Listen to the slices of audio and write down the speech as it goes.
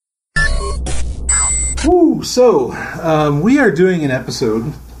We are doing an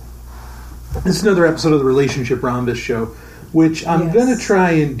episode. It's another episode of the Relationship Rhombus Show, which I'm going to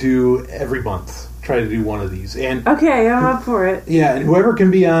try and do every month. Try to do one of these. And okay, I'm up for it. Yeah, and whoever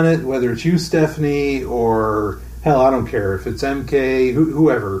can be on it, whether it's you, Stephanie, or hell, I don't care if it's MK,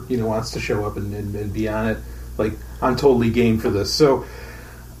 whoever wants to show up and be on it. Like, I'm totally game for this. So,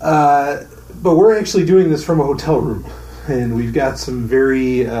 but we're actually doing this from a hotel room, and we've got some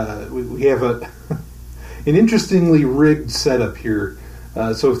very we have an interestingly rigged setup here.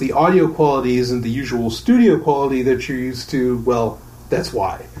 So if the audio quality isn't the usual studio quality that you're used to, well, that's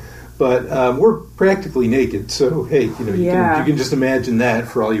why. But we're practically naked, so hey, you can just imagine that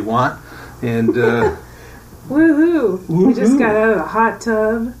for all you want. And woohoo! We just got out of the hot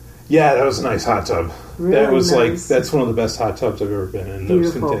tub. Yeah, that was a nice hot tub. Really that was nice. That's one of the best hot tubs I've ever been in.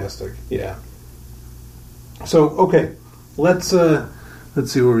 Beautiful. That was fantastic. Yeah. So okay, let's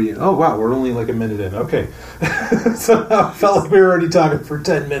see where we. Oh wow, we're only like a minute in. Okay, so I felt like we were already talking for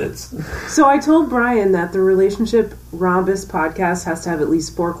 10 minutes. So I told Brian that the Relationship Rhombus podcast has to have at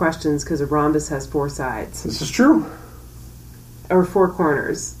least 4 questions because a rhombus has 4 sides. This is true. Or 4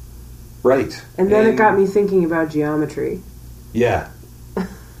 corners. Right. And then it got me thinking about geometry. Yeah.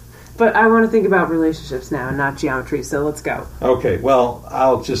 But I want to think about relationships now, not geometry, so let's go. Okay, well,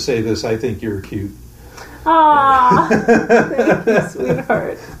 I'll just say this. I think you're cute. Aww. Thank you,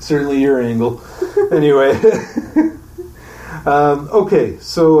 sweetheart. Certainly your angle. Anyway. Okay,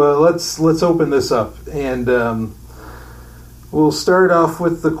 so let's open this up. And we'll start off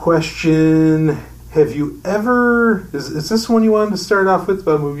with the question, have you ever... Is this one you wanted to start off with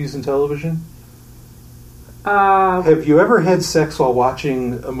about movies and television? Have you ever had sex while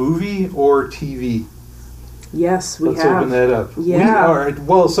watching a movie or TV? Yes, we have. Let's open that up. Yeah. All right.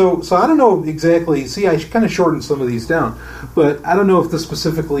 Well, so I don't know exactly. See, I kind of shortened some of these down, but I don't know if this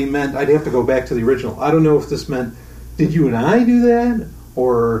specifically meant. I'd have to go back to the original. I don't know if this meant. Did you and I do that,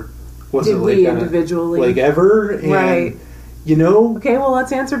 or was it like we individually, like ever? And, right. Okay. Well,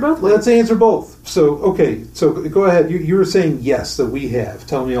 let's answer both. Let's answer both. So okay. So go ahead. You were saying yes that we have.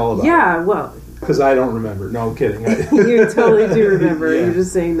 Tell me all about it. Yeah. Well. Because I don't remember. No, I'm kidding. You totally do remember. Yeah. You're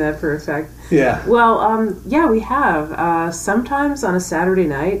just saying that for effect. Yeah. Well, yeah, we have. Sometimes on a Saturday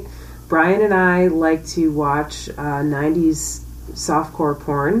night, Brian and I like to watch 90s softcore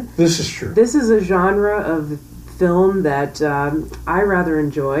porn. This is true. This is a genre of film that I rather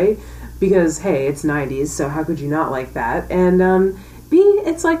enjoy because, hey, it's 90s, so how could you not like that? And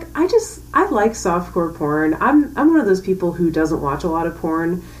it's like, I like softcore porn. I'm one of those people who doesn't watch a lot of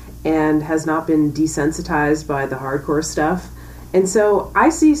porn and has not been desensitized by the hardcore stuff. And so I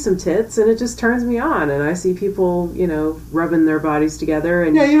see some tits, and it just turns me on. And I see people, rubbing their bodies together.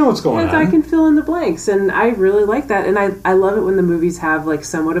 And yeah, you know what's going on. I can fill in the blanks, and I really like that. And I love it when the movies have, like,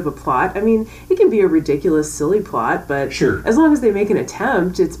 somewhat of a plot. I mean, it can be a ridiculous, silly plot, but sure. As long as they make an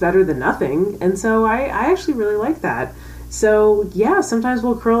attempt, it's better than nothing. And so I actually really like that. So, yeah, sometimes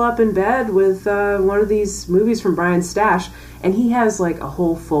we'll curl up in bed with one of these movies from Brian's stash, and he has, like, a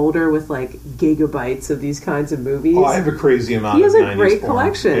whole folder with, like, gigabytes of these kinds of movies. Oh, I have a crazy amount of 90s porn. He has a great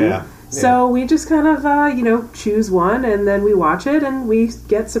collection. Yeah. So we just kind of, choose one, and then we watch it, and we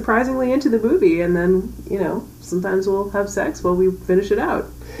get surprisingly into the movie, and then, sometimes we'll have sex while we finish it out.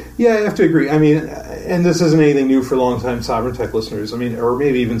 Yeah, I have to agree. I mean, and this isn't anything new for long-time Sovereign Tech listeners. I mean, or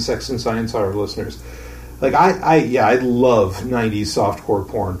maybe even Sex and Science Hour listeners. Like, I love 90s softcore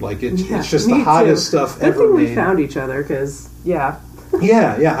porn. Like, it's just the hottest stuff ever made. We found each other, because, yeah.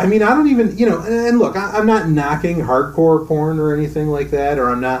 Yeah. I mean, I don't even, and look, I'm not knocking hardcore porn or anything like that,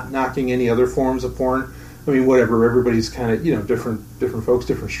 or I'm not knocking any other forms of porn. I mean, whatever, everybody's kind of, different folks,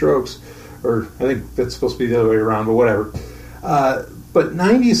 different strokes. Or I think that's supposed to be the other way around, but whatever. But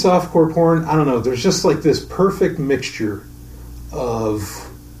 90s softcore porn, I don't know, there's just like this perfect mixture of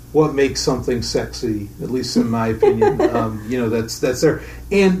what makes something sexy, at least in my opinion. That's there.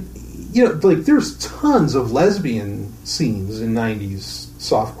 And, like, there's tons of lesbian scenes in 90s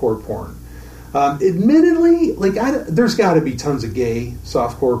softcore porn. Admittedly, like, there's got to be tons of gay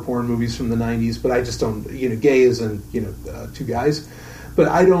softcore porn movies from the 90s, but I just don't, gay isn't, 2 guys. But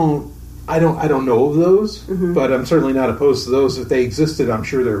I don't know of those, but I'm certainly not opposed to those. If they existed, I'm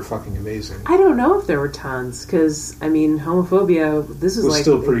sure they were fucking amazing. I don't know if there were tons, because, I mean, homophobia, this is was like...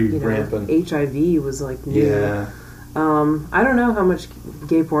 still pretty rampant. HIV was, like, new. Yeah. I don't know how much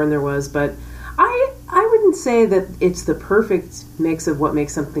gay porn there was, but I wouldn't say that it's the perfect mix of what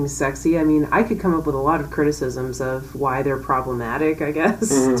makes something sexy. I mean, I could come up with a lot of criticisms of why they're problematic, I guess,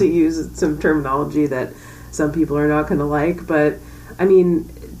 to use some terminology that some people are not going to like, but, I mean...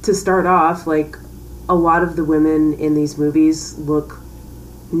 To start off, like, a lot of the women in these movies look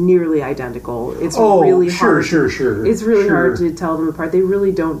nearly identical. It's Oh, really sure, hard. sure. It's really Sure. hard to tell them apart. They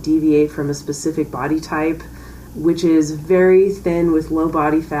really don't deviate from a specific body type, which is very thin with low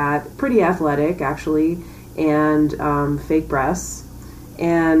body fat, pretty athletic actually, and fake breasts.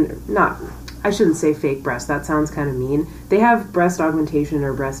 And I shouldn't say fake breasts, that sounds kind of mean. They have breast augmentation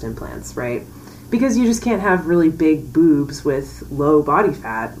or breast implants, right? Because you just can't have really big boobs with low body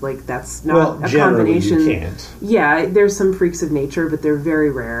fat. Like, that's not a combination. You can't. Yeah, there's some freaks of nature, but they're very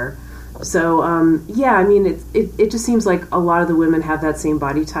rare. So, yeah, I mean, it just seems like a lot of the women have that same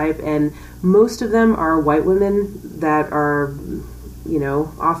body type, and most of them are white women that are,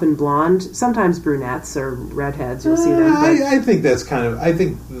 often blonde, sometimes brunettes or redheads, you'll see them. But, I think that's I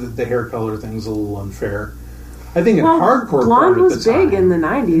think the hair color thing's a little unfair. I think in hardcore blonde porn was big in the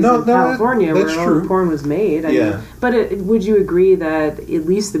 90s in California, that's where true. all the porn was made. I mean, but would you agree that at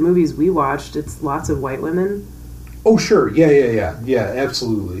least the movies we watched, it's lots of white women? Oh, sure. Yeah,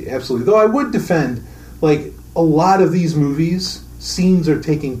 absolutely. Though I would defend, like, a lot of these movies, scenes are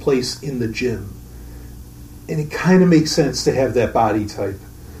taking place in the gym. And it kind of makes sense to have that body type.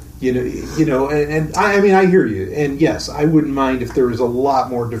 And I mean, I hear you. And yes, I wouldn't mind if there was a lot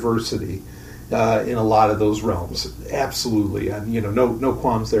more diversity in a lot of those realms. Absolutely. And, no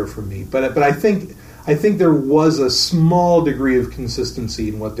qualms there from me. But I think there was a small degree of consistency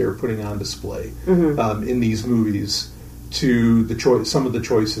in what they were putting on display in these movies to some of the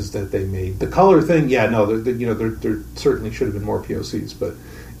choices that they made. The color thing, there certainly should have been more POCs, but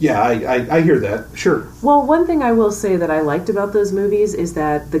yeah, I hear that. Sure. Well, one thing I will say that I liked about those movies is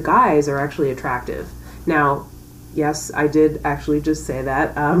that the guys are actually attractive. Now, yes, I did actually just say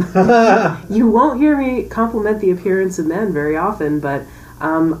that. You won't hear me compliment the appearance of men very often, but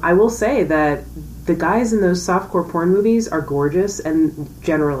I will say that the guys in those softcore porn movies are gorgeous, and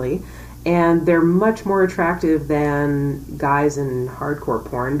generally, and they're much more attractive than guys in hardcore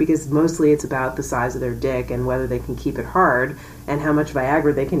porn, because mostly it's about the size of their dick and whether they can keep it hard and how much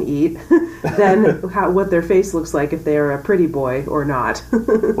Viagra they can eat than what their face looks like if they're a pretty boy or not.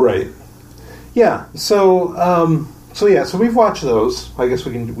 Right. Yeah. So we've watched those. I guess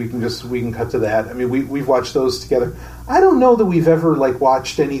we can cut to that. I mean, we've watched those together. I don't know that we've ever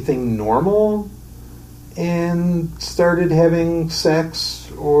watched anything normal and started having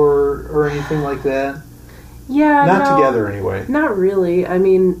sex or anything like that. Yeah, not together anyway. Not really. I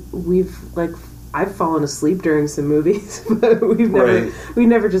mean, I've fallen asleep during some movies, but we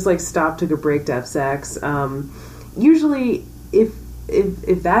never just stopped, took a break to have sex. Usually, if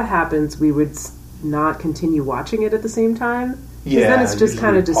that happens, we would not continue watching it at the same time. Yeah, then it's just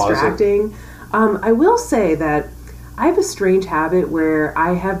kind of distracting. I will say that I have a strange habit where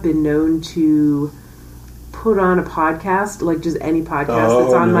I have been known to put on a podcast, like just any podcast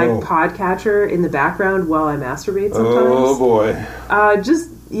that's on my podcatcher in the background while I masturbate sometimes. Oh boy.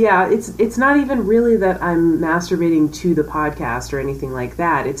 It's not even really that I'm masturbating to the podcast or anything like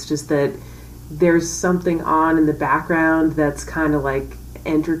that. It's just that there's something on in the background that's kind of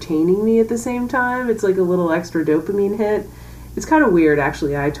entertaining me at the same time. It's like a little extra dopamine hit. It's kind of weird,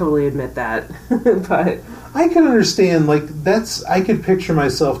 actually. I totally admit that. But I can understand, I could picture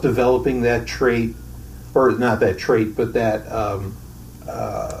myself developing that trait, or not that trait, but that I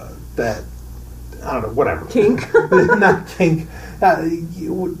don't know, whatever. Kink? Not kink.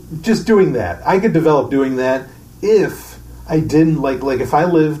 Just doing that. I could develop doing that if I didn't, if I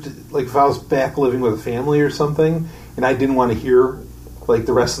was back living with a family or something, and I didn't want to hear,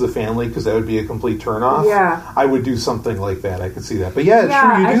 the rest of the family, because that would be a complete turnoff. Yeah. I would do something like that. I could see that. But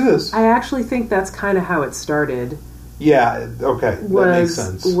sure, you do this. I actually think that's kind of how it started. Yeah, okay. That makes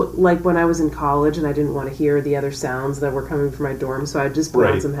sense. When I was in college and I didn't want to hear the other sounds that were coming from my dorm, so I'd just put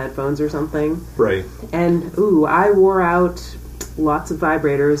on some headphones or something. Right. And, I wore out lots of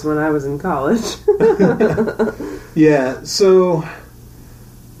vibrators when I was in college. Yeah, so...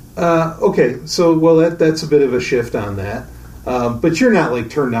 okay, so, that's a bit of a shift on that. But you're not,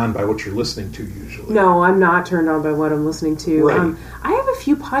 turned on by what you're listening to, usually. No, I'm not turned on by what I'm listening to. Right. I have a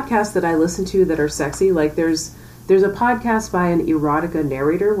few podcasts that I listen to that are sexy. There's a podcast by an erotica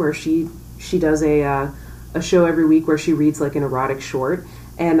narrator where she does a show every week where she reads an erotic short,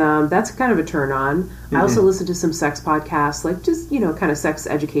 and that's kind of a turn on. Mm-hmm. I also listen to some sex podcasts, just kind of sex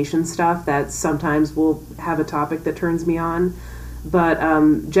education stuff that sometimes will have a topic that turns me on. But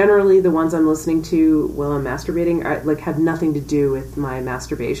generally, the ones I'm listening to while I'm masturbating are, have nothing to do with my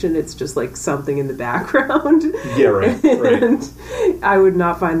masturbation. It's just something in the background. Yeah, right. And I would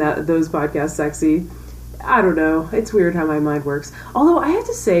not find those podcasts sexy. I don't know. It's weird how my mind works. Although I have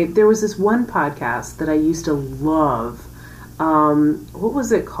to say, there was this one podcast that I used to love. What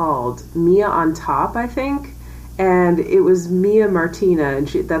was it called? Mia on Top, I think. and it was Mia Martina, and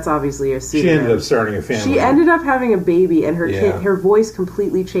that's obviously a pseudonym. She ended up starting a family. She ended up having a baby, and her voice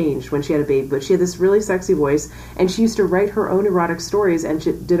completely changed when she had a baby, but she had this really sexy voice, and she used to write her own erotic stories, and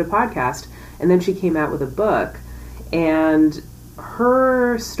she did a podcast, and then she came out with a book, and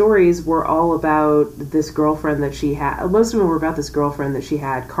her stories were all about this girlfriend that she had. Most of them were about this girlfriend that she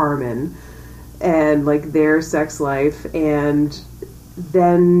had, Carmen, and like their sex life, and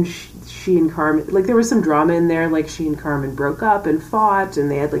then she and Carmen, like there was some drama in there, like she and Carmen broke up and fought, and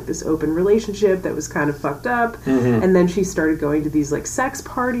they had like this open relationship that was kind of fucked up, and then she started going to these like sex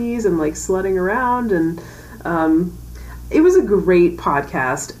parties and like slutting around, and it was a great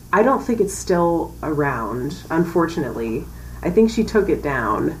podcast. I don't think it's still around, unfortunately. I think she took it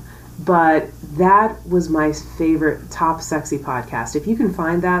down, but that was my favorite top sexy podcast. If you can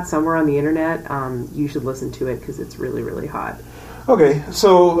find that somewhere on the internet, you should listen to it because it's really, really hot. Okay,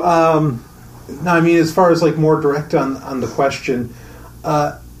 so now, I mean, as far as like more direct on the question,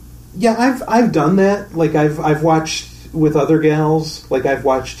 yeah, I've done that. Like I've watched with other gals, like I've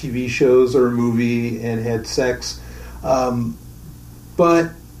watched TV shows or a movie and had sex, but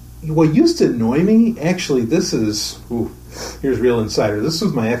what used to annoy me, actually, this is here's real insider. This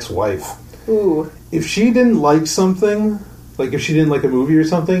was my ex-wife. Ooh. If she didn't like something, like if she didn't like a movie or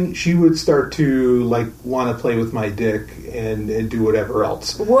something, she would start to like want to play with my dick and do whatever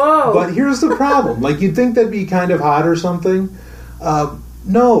else. Whoa! But here's the problem. Like you'd think that'd be kind of hot or something.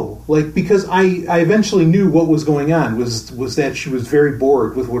 No, like because I eventually knew what was going on was that she was very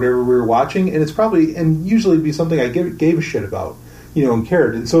bored with whatever we were watching, and it's probably and usually it'd be something I gave a shit about. And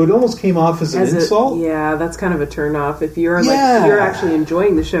cared. And so it almost came off as an insult. Yeah, that's kind of a turn off. If you're like you're actually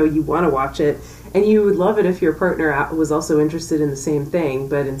enjoying the show, you want to watch it, and you would love it if your partner was also interested in the same thing,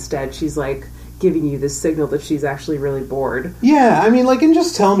 but instead she's like giving you this signal that she's actually really bored. Yeah, I mean, like, and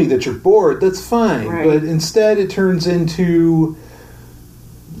just tell me that you're bored, that's fine. Right. But instead it turns into,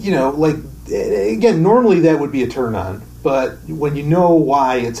 like, again, normally that would be a turn on. But when you know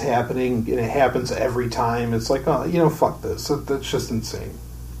why it's happening, and it happens every time, it's like, oh, fuck this. That's just insane.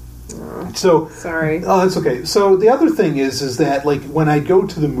 Oh, so sorry. Oh, that's okay. So the other thing is that, like, when I go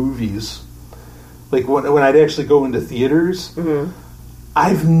to the movies, like, when I'd actually go into theaters,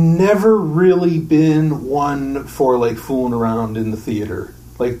 I've never really been one for, like, fooling around in the theater.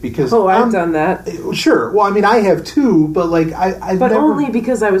 Like, because I've done that. Sure. Well, I mean, I have too, but like I've but never... only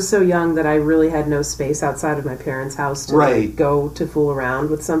because I was so young that I really had no space outside of my parents' house to like, go to fool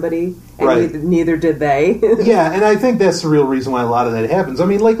around with somebody, and neither did they. Yeah, and I think that's the real reason why a lot of that happens. I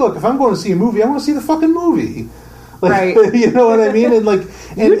mean, like, look, if I'm going to see a movie, I want to see the fucking movie. Like, right. You know what I mean? And like,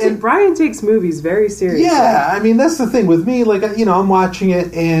 and Brian takes movies very seriously. Yeah, I mean, that's the thing with me. Like, I'm watching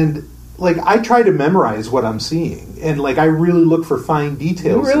it and. Like, I try to memorize what I'm seeing, and, like, I really look for fine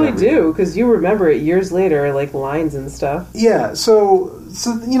details. You really do, because you remember it years later, like, lines and stuff. Yeah, so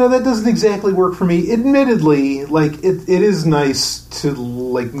that doesn't exactly work for me. Admittedly, like, it is nice to,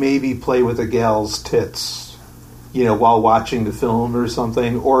 like, maybe play with a gal's tits, while watching the film or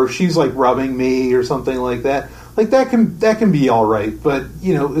something, or if she's, like, rubbing me or something like that. Like, that can be all right, but,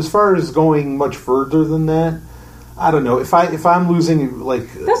 as far as going much further than that, I don't know if I'm losing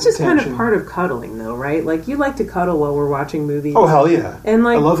like that's just attention. kind of part of cuddling, though, right? Like you like to cuddle while we're watching movies. Oh hell yeah! And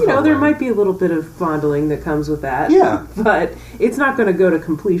like I love there might be a little bit of fondling that comes with that. Yeah, but it's not going to go to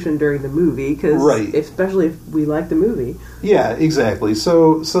completion during the movie because especially if we like the movie. Yeah, exactly.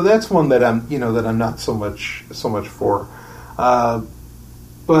 So that's one that I'm that I'm not so much for,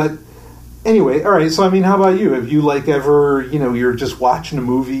 but. Anyway, all right. So, I mean, how about you? Have you like ever, you're just watching a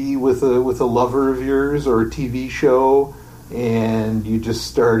movie with a lover of yours or a TV show, and you just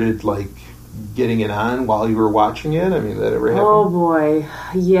started like getting it on while you were watching it? I mean, that ever happened? Oh boy,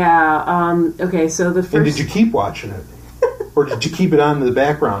 yeah. Okay, so the first. And did you keep watching it, or did you keep it on in the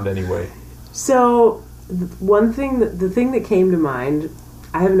background anyway? So, the thing that came to mind,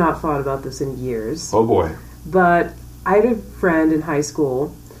 I have not thought about this in years. Oh boy! But I had a friend in high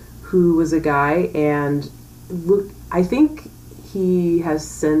school who was a guy, and I think he has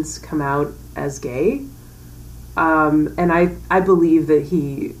since come out as gay. And I believe that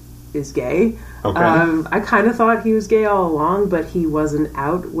he is gay. Okay. I kind of thought he was gay all along, but he wasn't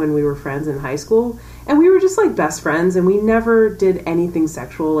out when we were friends in high school. And we were just like best friends, and we never did anything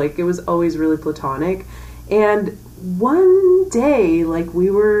sexual. Like, it was always really platonic. And one day, like,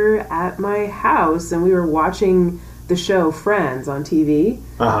 we were at my house, and we were watching the show Friends on TV.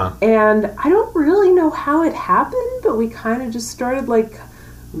 Uh-huh. And I don't really know how it happened, but we kind of just started like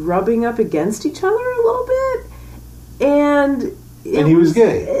rubbing up against each other a little bit. And he was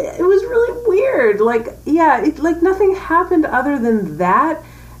gay. It was really weird. Like, yeah, like nothing happened other than that.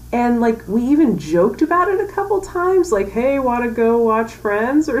 And, like, we even joked about it a couple times, like, hey, want to go watch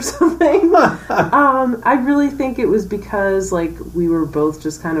Friends or something? I really think it was because, like, we were both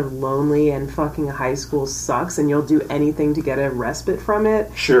just kind of lonely and fucking high school sucks and you'll do anything to get a respite from it.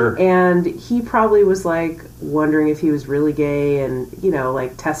 Sure. And he probably was, like, wondering if he was really gay and, you know,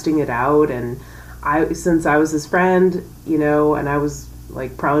 like, testing it out. And since I was his friend, you know, and I was,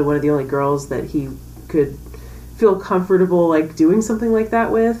 like, probably one of the only girls that he could feel comfortable like doing something like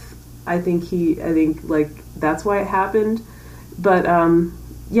that with. I think like that's why it happened. But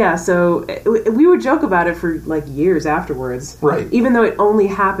yeah, so we would joke about it for like years afterwards. Right. Even though it only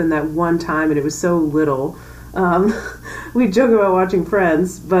happened that one time and it was so little. We'd joke about watching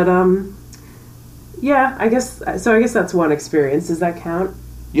Friends, but yeah, I guess that's one experience. Does that count?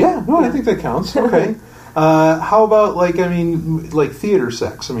 Yeah, no, I think that counts. Okay. How about, like, I mean, like, theater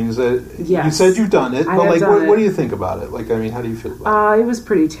sex? I mean, is that... Yes. You said you've done it, I but, have like, done what it. do you think about it? Like, I mean, how do you feel about it? It was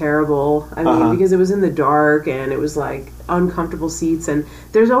pretty terrible. I mean, because it was in the dark, and it was, like, uncomfortable seats, and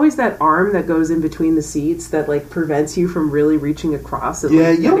there's always that arm that goes in between the seats that, like, prevents you from really reaching across. And,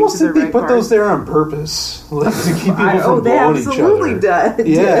 Yeah, like, you almost think they put part. those there on purpose. Like, to keep people from they blowing each other. absolutely did.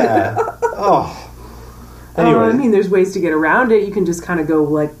 Yeah. Oh. Anyway. I mean, there's ways to get around it. You can just kind of go,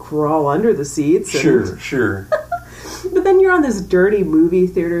 like, crawl under the seats. And, Sure. But then you're on this dirty movie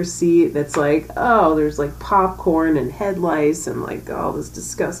theater seat that's like, oh, there's like popcorn and head lice and like all this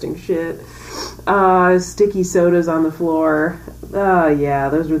disgusting shit. Sticky sodas on the floor. Yeah,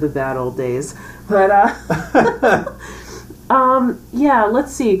 those were the bad old days. But, yeah,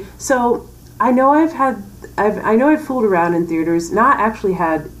 let's see. So I know I've fooled around in theaters, not actually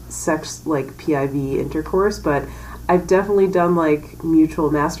had sex like PIV intercourse, but I've definitely done like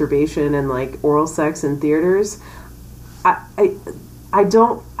mutual masturbation and like oral sex in theaters. I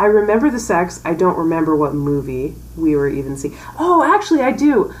remember the sex. I don't remember what movie we were even seeing. Oh, actually, I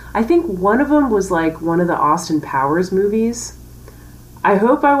do. I think one of them was like one of the Austin Powers movies. I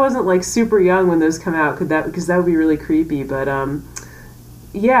hope I wasn't like super young when those come out, because that would be really creepy. But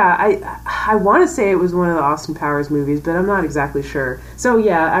yeah, I want to say it was one of the Austin Powers movies, but I'm not exactly sure. So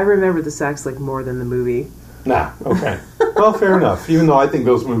yeah, I remember the sex like more than the movie. Nah, okay. Well, fair enough. Even though I think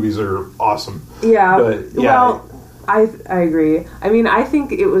those movies are awesome. Yeah. But, yeah. Well, I agree. I mean, I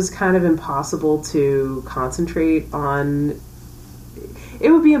think it was kind of impossible to concentrate on...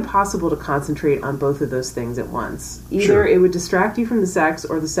 It would be impossible to concentrate on both of those things at once. Either it would distract you from the sex,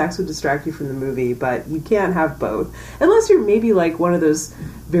 or the sex would distract you from the movie, but you can't have both. Unless you're maybe like one of those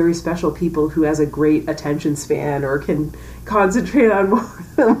very special people who has a great attention span or can concentrate on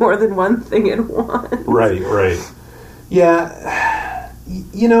more than one thing at once. Right. Yeah.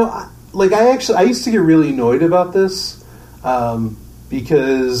 You know... Like, I used to get really annoyed about this,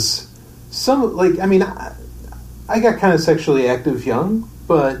 because I got kind of sexually active young,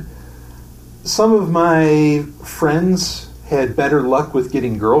 but some of my friends had better luck with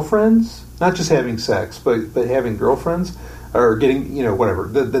getting girlfriends, not just having sex, but having girlfriends, or getting, you know, whatever,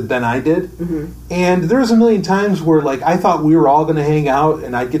 than I did. Mm-hmm. And there was a million times where, like, I thought we were all going to hang out,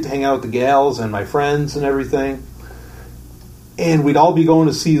 and I'd get to hang out with the gals and my friends and everything. And we'd all be going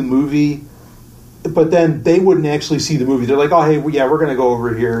to see the movie, but then they wouldn't actually see the movie. They're like, "Oh, hey, yeah, we're going to go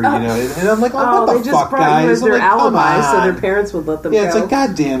over here," you know. And I'm like, "Oh, what the they just fuck, brought guys?" you as their like, alibi, so their parents would let them. Yeah, go. it's like,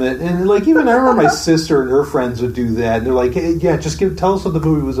 God damn it! And like, even I remember my sister and her friends would do that. And they're like, "Hey, yeah, just tell us what the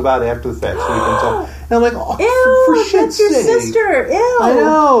movie was about after the fact, so we can tell." And I'm like, "Oh, ew, for shit's that's your sake. sister!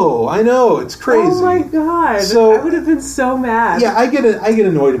 Ew, I know, it's crazy." Oh my god! So, I would have been so mad. Yeah, I get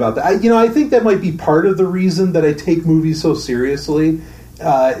annoyed about that. I think that might be part of the reason that I take movies so seriously.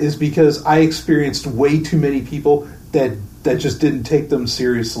 Is because I experienced way too many people that just didn't take them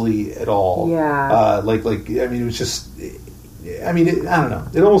seriously at all. Yeah. I mean, it was just... I mean, I don't know.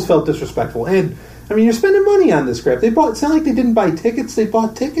 It almost felt disrespectful. And, I mean, you're spending money on this crap. It's not like they didn't buy tickets. They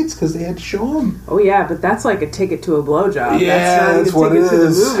bought tickets because they had to show them. Oh, yeah, but that's like a ticket to a blowjob. Yeah, that's what it is. To the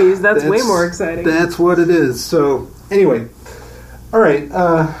movies. That's way more exciting. That's what it is. So, anyway. All right.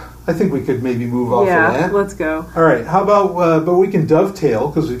 I think we could maybe move off of that. Yeah, let's go. All right. How about? But we can dovetail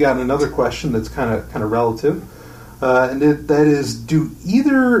because we've got another question that's kind of relative, and that is: do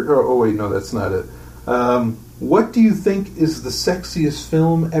either? Oh wait, no, that's not it. What do you think is the sexiest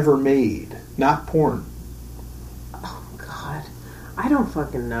film ever made? Not porn. Oh God, I don't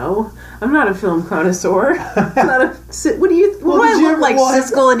fucking know. I'm not a film connoisseur. What do you? What do I look like,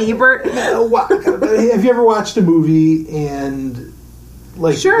 Siskel and Ebert? Have you ever watched a movie and?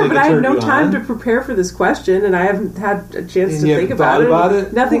 Sure, but I had no time to prepare for this question, and I haven't had a chance to think about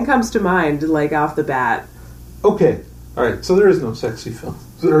it. Nothing comes to mind, like, off the bat. Okay. All right. So there is no sexy film.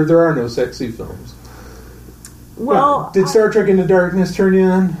 There are no sexy films. Well... Did Star Trek Into Darkness turn you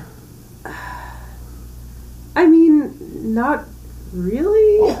on? I mean, not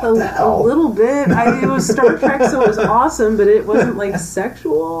really. A little bit. It was Star Trek, so it was awesome, but it wasn't like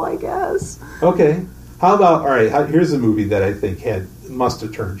sexual, I guess. Okay. How about, all right, here's a movie that I think must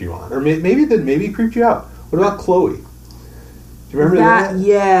have turned you on. Or maybe it creeped you out. What about Chloe? Do you remember that?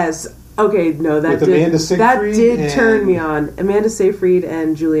 Yes. Okay, no, With Amanda Seyfried did turn me on. Amanda Seyfried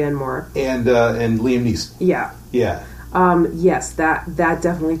and Julianne Moore. And Liam Neeson. Yeah. Yeah. Yes, that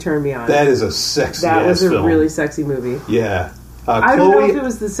definitely turned me on. That is a sexy That was a film. really sexy movie. Yeah. I don't know if it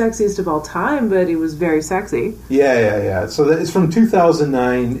was the sexiest of all time, but it was very sexy. Yeah. So it's from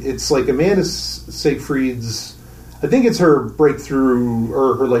 2009. It's like Amanda Seyfried's, I think it's her breakthrough,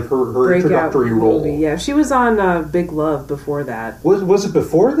 or her introductory role. Movie. Yeah, she was on Big Love before that. Was it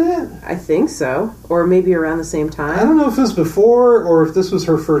before that? I think so, or maybe around the same time. I don't know if it was before or if this was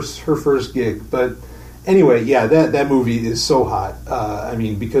her first gig, but anyway, yeah, that movie is so hot. I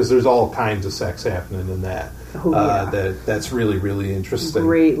mean, because there's all kinds of sex happening in that. Oh, yeah. That's really, really interesting.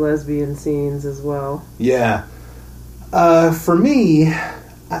 Great lesbian scenes as well. Yeah. For me,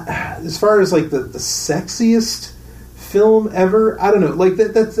 as far as like the sexiest film ever, I don't know. Like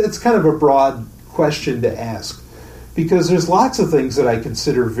that's kind of a broad question to ask, because there's lots of things that I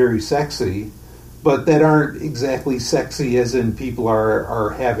consider very sexy, but that aren't exactly sexy as in people are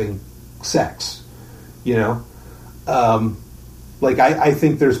having sex. You know, like I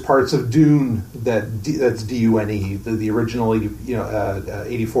think there's parts of Dune that's D-U-N-E, the original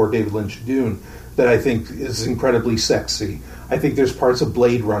 84 David Lynch Dune, that I think is incredibly sexy. I think there's parts of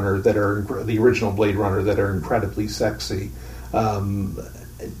Blade Runner that are the original Blade Runner that are incredibly sexy.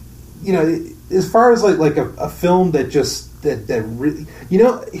 You know, as far as like a film that just that really, you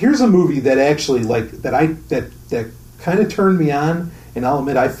know, here's a movie that actually that kind of turned me on, and I'll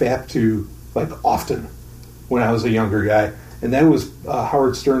admit I fapped to like often when I was a younger guy, and that was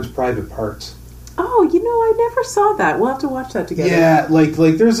Howard Stern's Private Parts. Oh, you know, I never saw that. We'll have to watch that together. Yeah, like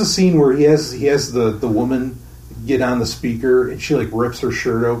there's a scene where he has the woman get on the speaker and she like rips her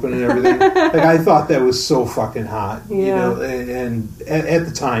shirt open and everything. Like I thought that was so fucking hot. Yeah. You know, and at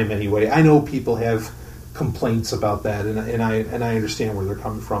the time anyway. I know people have complaints about that, and I understand where they're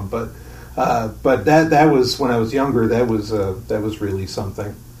coming from, but that was when I was younger. That was really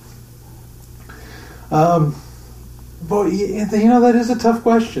something. But you know, that is a tough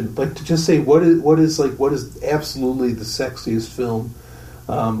question. Like to just say what is absolutely the sexiest film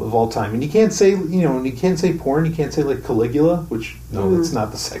of all time, and you can't say porn. You can't say like Caligula, which that's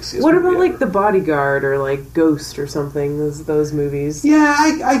not the sexiest. What movie about like ever. The Bodyguard or like Ghost or something? Those movies. Yeah,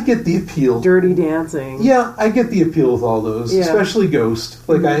 I get the appeal. Dirty Dancing. Yeah, I get the appeal with all those, Yeah. especially Ghost.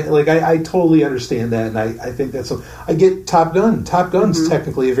 Like I totally understand that, and I think that's. I get Top Gun. Top Gun's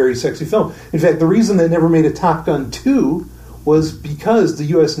technically a very sexy film. In fact, the reason they never made a Top Gun 2 was because the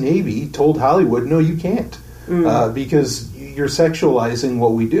U.S. Navy told Hollywood, "No, you can't, because you're sexualizing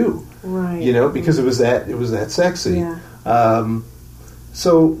what we do." Right. You know, because it was that sexy. Yeah.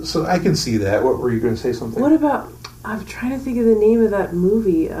 So I can see that. What were you going to say? Something? What about? I'm trying to think of the name of that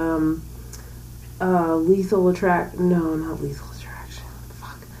movie. Lethal Attraction. No, not Lethal Attraction.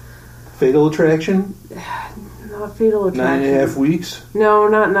 Fuck. Fatal Attraction? Not Fatal Attraction. 9.5 Weeks? No,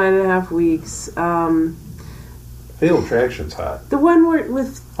 not 9.5 Weeks. Fatal Attraction's hot. The one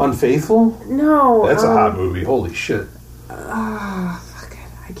with Unfaithful? no. That's a hot movie. Holy shit. Fuck it.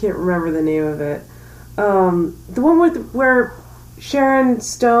 I can't remember the name of it. The one where Sharon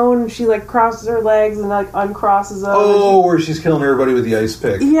Stone, she like crosses her legs and like uncrosses them. Oh, where she's killing everybody with the ice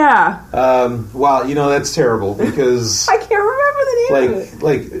pick. Yeah. Wow, you know, that's terrible because I can't remember the name of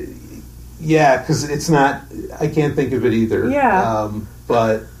it. yeah, because it's not, I can't think of it either. Yeah.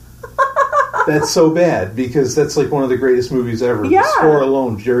 But that's so bad because that's like one of the greatest movies ever. Yeah. The score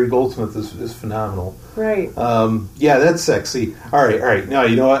alone, Jerry Goldsmith is phenomenal. Right. Yeah, that's sexy. All right. Now,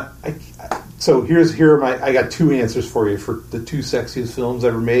 you know what? I got two answers for you for the two sexiest films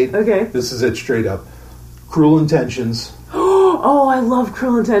ever made. Okay. This is it straight up. Cruel Intentions. Oh, I love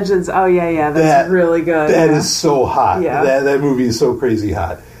Cruel Intentions. Oh, yeah. That's really good. That is so hot. Yeah. That movie is so crazy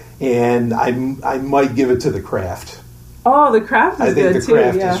hot. And I might give it to The Craft. Oh, The Craft is good, too. I think The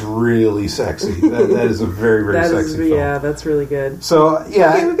Craft is really sexy. That is a very, very sexy film. Yeah, that's really good. So,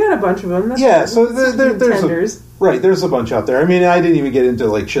 yeah. Okay, we've got a bunch of them. That's yeah, good. so there's a bunch out there. I mean, I didn't even get into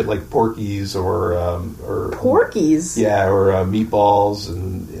like shit like Porky's or Porky's? Yeah, or Meatballs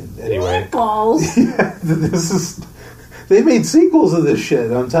and anyway. Meatballs? Yeah, they made sequels of this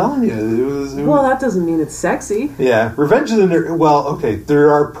shit, I'm telling you. Well, that doesn't mean it's sexy. Yeah, Revenge of the Nerds. Well, okay,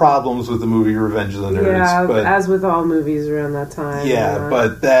 there are problems with the movie Revenge of the Nerds. Yeah, but, as with all movies around that time. Yeah,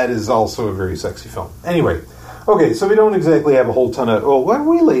 but that is also a very sexy film. Anyway, Okay, so we don't exactly have a whole ton of... Well,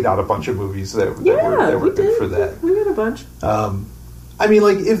 we laid out a bunch of movies that were good for that. We got a bunch. I mean,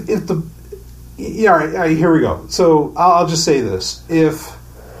 like, if the... Yeah, all right, here we go. So, I'll just say this. If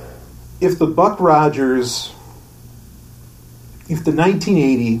the Buck Rogers... If the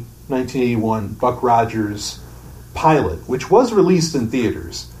 1981 Buck Rogers pilot, which was released in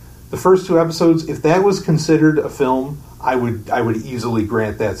theaters, the first 2 episodes, if that was considered a film, I would easily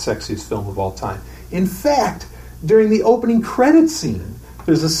grant that sexiest film of all time. In fact, during the opening credits scene,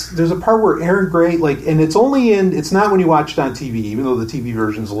 there's a part where Aaron Gray, like, and it's not when you watch it on TV, even though the TV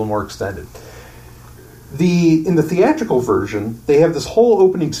version is a little more extended. In the theatrical version, they have this whole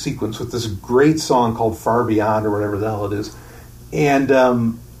opening sequence with this great song called Far Beyond, or whatever the hell it is. And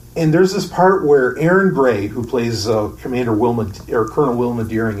there's this part where Aaron Gray, who plays Colonel Wilma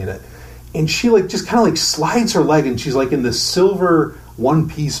Deering in it, and she like just kind of like slides her leg, and she's like in this silver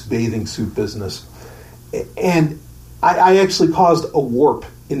one-piece bathing suit business. And I actually caused a warp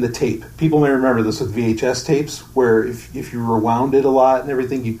in the tape. People may remember this with VHS tapes, where if you rewound it a lot and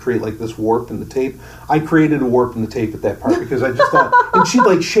everything, you'd create like this warp in the tape. I created a warp in the tape at that part because I just thought, and she'd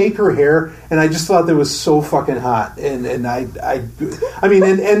like shake her hair, and I just thought that was so fucking hot. And I mean,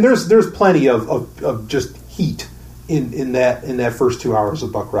 and there's plenty of just heat in that first 2 hours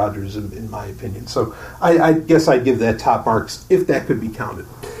of Buck Rogers, in my opinion. So I guess I'd give that top marks if that could be counted.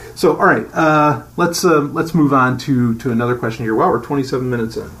 So, all right, let's move on to another question here. Wow, we're 27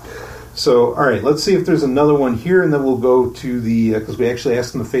 minutes in. So, all right, let's see if there's another one here, and then we'll go to the, because we actually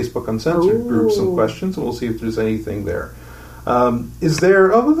asked in the Facebook Uncensored group some questions, and we'll see if there's anything there. Is there,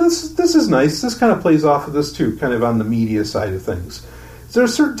 this is nice. This kind of plays off of this, too, kind of on the media side of things. Is there a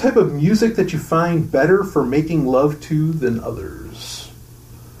certain type of music that you find better for making love to than others?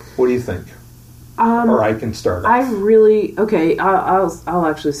 What do you think? Or I can start off. I'll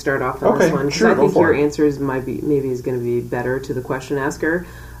actually start off on this one, because I think your answers maybe is going to be better to the question asker.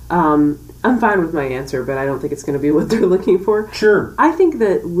 I'm fine with my answer, but I don't think it's going to be what they're looking for. Sure. I think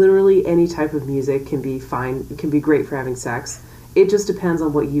that literally any type of music can be fine, can be great for having sex. It just depends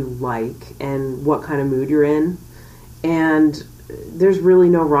on what you like and what kind of mood you're in. And there's really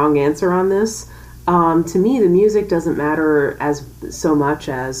no wrong answer on this. To me, the music doesn't matter so much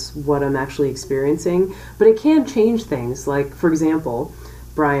as what I'm actually experiencing, but it can change things. Like, for example,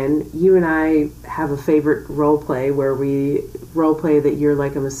 Brian, you and I have a favorite role play where we role play that you're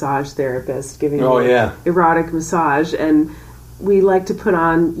like a massage therapist giving erotic massage, and we like to put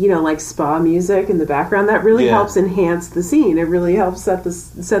on, like spa music in the background. That really helps enhance the scene. It really helps set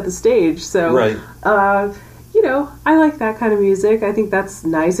the stage. So, right. I like that kind of music. I think that's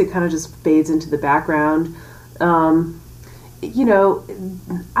nice. It kind of just fades into the background. I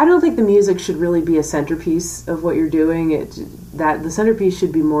don't think the music should really be a centerpiece of what you're doing. The centerpiece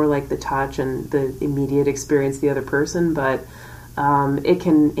should be more like the touch and the immediate experience of the other person, but it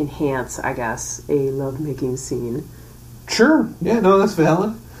can enhance, I guess, a lovemaking scene. Sure. Yeah, no, that's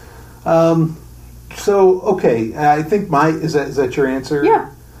valid. Okay, I think is that your answer? Yeah.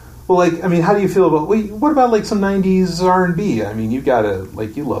 Well, how do you feel about... what about, some 90s R&B? I mean, you gotta...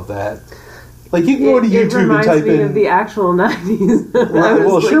 you love that. You can go to YouTube and type in... It reminds me of the actual 90s.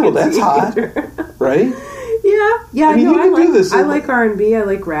 Well, that's hot. Right? Yeah. I mean, you can do this. I like R&B, I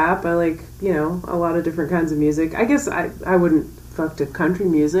like rap, I like, a lot of different kinds of music. I guess I wouldn't fuck to country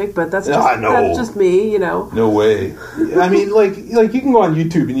music, but that's just me, No way. I mean, you can go on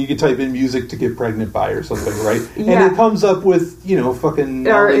YouTube and you can type in music to get pregnant by or something, right? Yeah. And it comes up with, fucking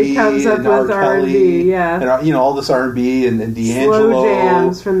Nelly, it comes up with R&B, and all this R&B and D'Angelo. Slow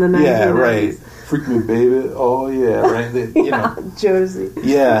jams from the 1990s. Yeah, right. Freak Me Baby. Oh, yeah, right. Josie.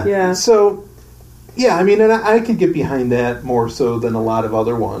 Yeah. So... yeah, I mean, and I could get behind that more so than a lot of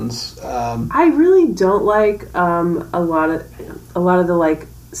other ones. I really don't like a lot of the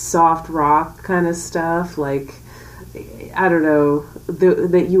soft rock kind of stuff. I don't know,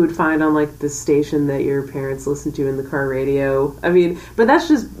 that you would find on the station that your parents listen to in the car radio. I mean, but that's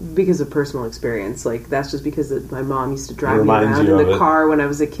just because of personal experience. That's just because my mom used to drive me around in the car when I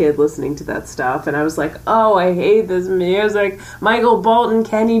was a kid listening to that stuff, and I was like, oh, I hate this music. Michael Bolton,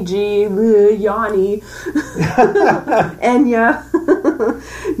 Kenny G, Yanni, Enya.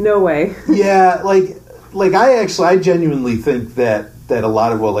 No way. Yeah, I genuinely think that a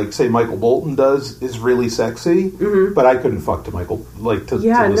lot of what, say, Michael Bolton does is really sexy, but I couldn't fuck to Michael, to listen to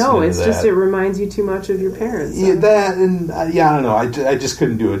that. Just, it reminds you too much of your parents. So. Yeah, that, and, I don't know, I just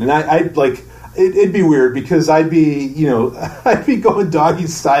couldn't do it. And it'd be weird, because I'd be going doggy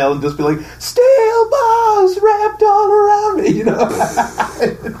style and just be like, steel balls wrapped all around me,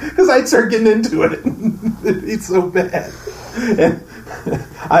 because I'd start getting into it. It'd be so bad.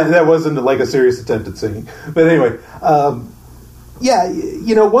 That wasn't like a serious attempt at singing. But anyway, yeah,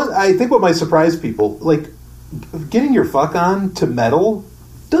 you know what? I think what might surprise people, like getting your fuck on to metal,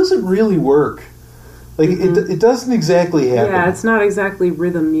 doesn't really work. Like it doesn't exactly happen. Yeah, it's not exactly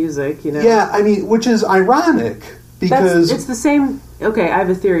rhythm music, you know. Yeah, I mean, which is ironic because it's the same. Okay, I have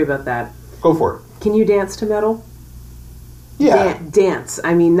a theory about that. Go for it. Can you dance to metal? Yeah, dance.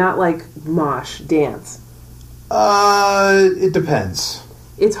 I mean, not like mosh. Dance. It depends.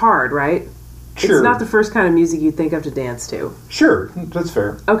 It's hard, right? Sure. It's not the first kind of music you think of to dance to. Sure, that's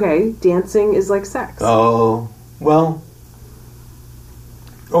fair. Okay, dancing is like sex. Oh, well,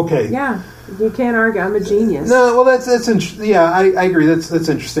 okay. Yeah, you can't argue. I'm a genius. No, well, that's interesting. Yeah, I agree. That's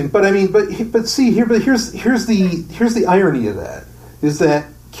interesting. But I mean, but see here. But here's the irony of that is that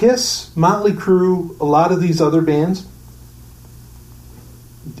Kiss, Motley Crue, a lot of these other bands,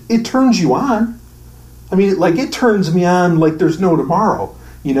 it turns you on. I mean, like it turns me on like there's no tomorrow.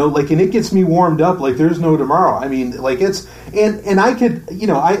 You know, like, and it gets me warmed up like there's no tomorrow. I mean, like it's and I could, you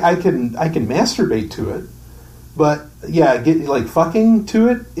know, I can masturbate to it, but yeah, get like fucking to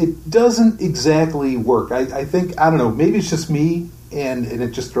it. It doesn't exactly work. I think I don't know. Maybe it's just me, and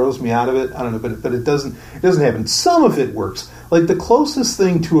it just throws me out of it. I don't know, but it doesn't happen. Some of it works. Like the closest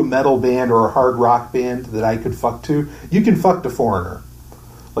thing to a metal band or a hard rock band that I could fuck to, you can fuck to Foreigner.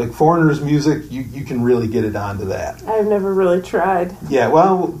 Like Foreigner's music, you can really get it onto that. I've never really tried. Yeah,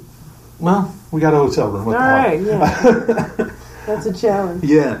 well, we got a hotel room. What All right, yeah. That's a challenge.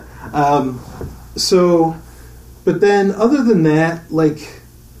 Yeah. So, but then other than that, like,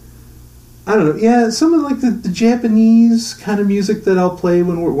 I don't know. Yeah, some of like the Japanese kind of music that I'll play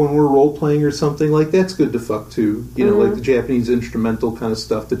when we're role playing or something, like that's good to fuck to. You know, like the Japanese instrumental kind of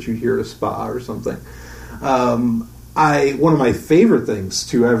stuff that you hear at a spa or something. One of my favorite things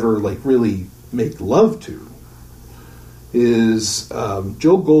to ever like really make love to is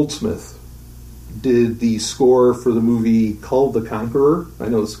Joe Goldsmith did the score for the movie Kull the Conqueror. I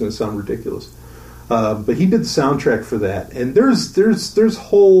know this is going to sound ridiculous, but he did the soundtrack for that, and there's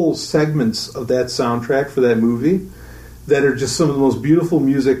whole segments of that soundtrack for that movie that are just some of the most beautiful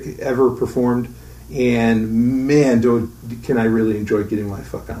music ever performed. And man, can I really enjoy getting my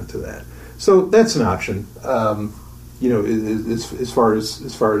fuck onto that. So that's an option. You know, as far as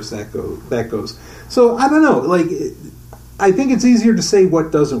that goes. So I don't know. Like, I think it's easier to say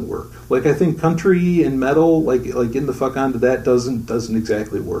what doesn't work. Like, I think country and metal, like getting the fuck onto that doesn't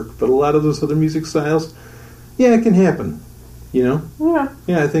exactly work. But a lot of those other music styles, yeah, it can happen. You know?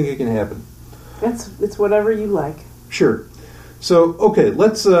 Yeah, I think it can happen. It's whatever you like. Sure. So okay,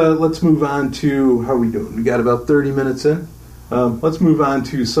 let's move on to how are we doing? We got about 30 minutes in. Let's move on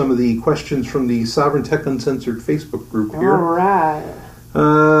to some of the questions from the Sovereign Tech Uncensored Facebook group here. All right.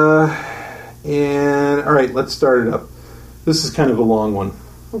 And all right, let's start it up. This is kind of a long one.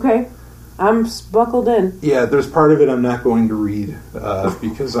 Okay. I'm buckled in. Yeah, there's part of it I'm not going to read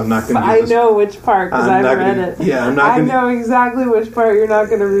because I'm not going to. I know which part because I've read it. Yeah, I'm not. I know exactly which part you're not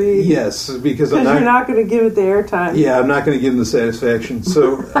going to read. Yes, because you're not going to give it the airtime. Yeah, I'm not going to give them the satisfaction.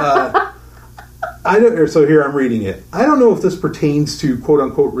 So. So here I'm reading it. I don't know if this pertains to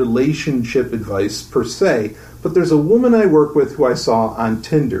quote-unquote relationship advice per se, but there's a woman I work with who I saw on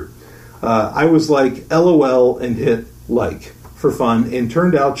Tinder. I was like, LOL, and hit like for fun, and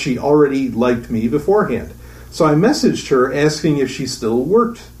turned out she already liked me beforehand. So I messaged her asking if she still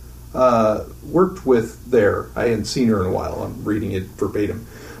worked with there. I hadn't seen her in a while. I'm reading it verbatim.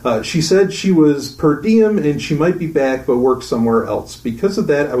 She said she was per diem and she might be back but worked somewhere else. Because of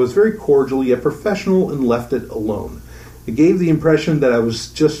that, I was very cordial yet professional and left it alone. It gave the impression that I was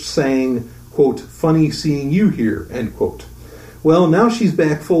just saying, quote, funny seeing you here, end quote. Well, now she's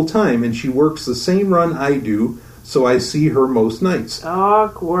back full time and she works the same run I do, so I see her most nights.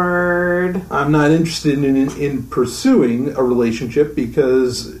 Awkward. I'm not interested in pursuing a relationship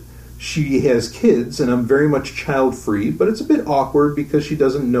because she has kids, and I'm very much child-free, but it's a bit awkward because she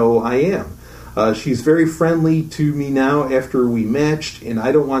doesn't know I am. She's very friendly to me now after we matched, and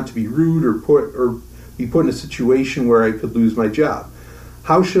I don't want to be rude or be put in a situation where I could lose my job.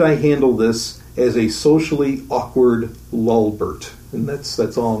 How should I handle this as a socially awkward lulbert? And that's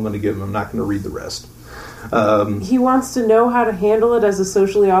all I'm going to give him. I'm not going to read the rest. He wants to know how to handle it as a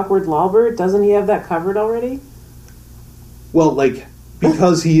socially awkward lulbert. Doesn't he have that covered already? Well, like...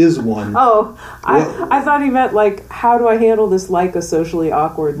 Because he is one. Oh, I thought he meant, like, how do I handle this like a socially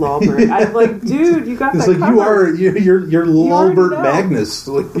awkward lulbert? I'm like, dude, you got that like covered. You're Lulbert Magnus.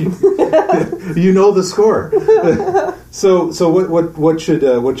 Like, you know the score. So what should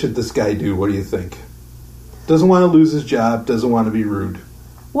this guy do? What do you think? Doesn't want to lose his job. Doesn't want to be rude.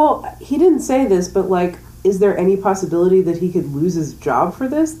 Well, he didn't say this, but, like, is there any possibility that he could lose his job for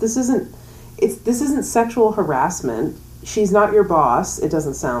this? This isn't sexual harassment. She's not your boss, it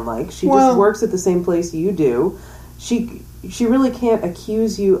doesn't sound like. She just works at the same place you do. She really can't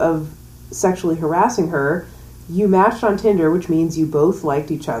accuse you of sexually harassing her. You matched on Tinder, which means you both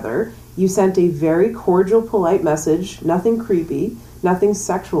liked each other. You sent a very cordial, polite message, nothing creepy, nothing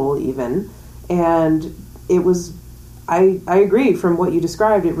sexual even. And it was, I agree, from what you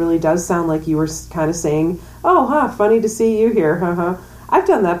described, it really does sound like you were kind of saying, oh, funny to see you here, I've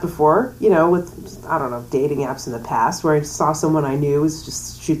done that before, with, I don't know, dating apps in the past, where I saw someone I knew, was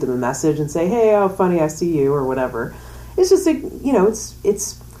just shoot them a message and say, hey, oh, funny, I see you, or whatever. It's just,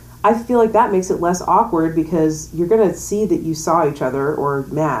 it's I feel like that makes it less awkward because you're going to see that you saw each other or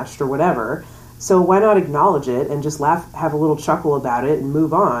matched or whatever. So why not acknowledge it and just laugh, have a little chuckle about it and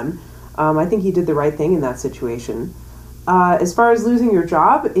move on? I think you did the right thing in that situation. As far as losing your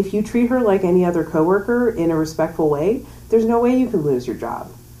job, if you treat her like any other coworker in a respectful way, there's no way you can lose your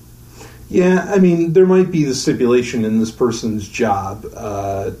job. Yeah, I mean, there might be the stipulation in this person's job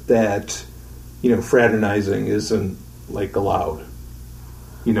that, fraternizing isn't, allowed.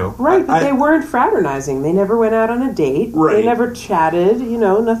 Right, but they weren't fraternizing. They never went out on a date. Right. They never chatted.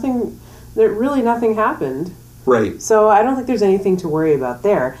 Nothing happened. Right. So I don't think there's anything to worry about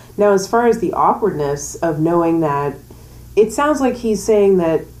there. Now, as far as the awkwardness of knowing that, it sounds like he's saying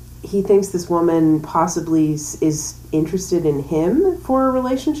that he thinks this woman possibly is interested in him for a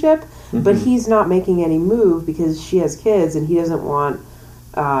relationship, but he's not making any move because she has kids and he doesn't want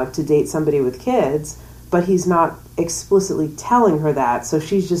to date somebody with kids, but he's not explicitly telling her that. So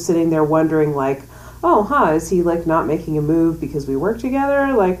she's just sitting there wondering, is he, not making a move because we work together?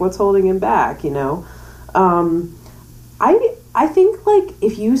 What's holding him back, I think,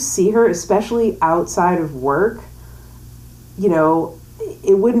 if you see her, especially outside of work,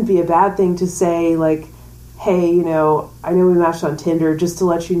 it wouldn't be a bad thing to say, hey, I know we matched on Tinder, just to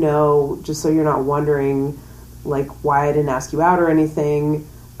let you know, just so you're not wondering, why I didn't ask you out or anything.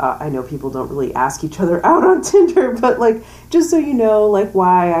 I know people don't really ask each other out on Tinder, but, just so you know,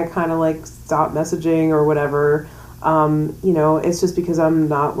 why I kind of, stopped messaging or whatever. It's just because I'm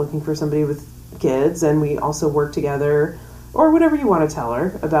not looking for somebody with kids, and we also work together, or whatever you want to tell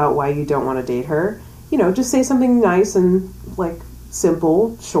her about why you don't want to date her. Just say something nice and,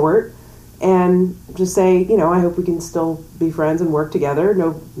 simple, short, and just say, I hope we can still be friends and work together.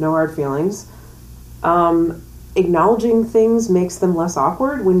 No hard feelings. Acknowledging things makes them less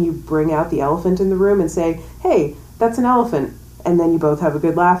awkward when you bring out the elephant in the room and say, hey, that's an elephant, and then you both have a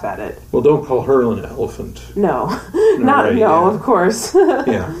good laugh at it. Well, don't call her an elephant. No. Yeah. Of course.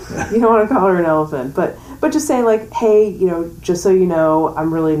 Yeah. You don't want to call her an elephant, but just say, hey, just so you know,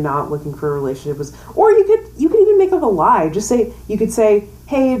 I'm really not looking for a relationship. Or you could even make up a lie. You could say,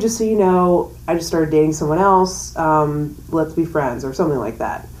 hey, just so you know, I just started dating someone else. Let's be friends, or something like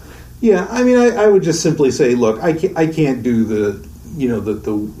that. Yeah, I mean, I would just simply say, look, I can't do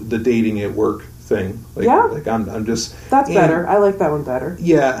the dating at work thing. I'm just... That's better. I like that one better.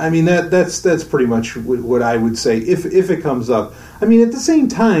 Yeah, I mean, that's pretty much what I would say if it comes up. I mean, at the same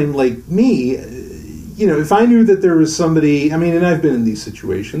time, me, if I knew that there was somebody, I mean, and I've been in these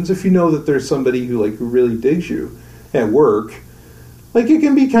situations, if you know that there's somebody who really digs you at work, it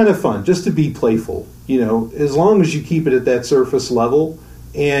can be kind of fun just to be playful, as long as you keep it at that surface level.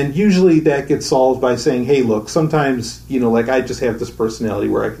 And usually that gets solved by saying, hey, look, sometimes, I just have this personality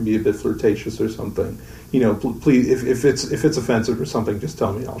where I can be a bit flirtatious or something. Please, if it's offensive or something, just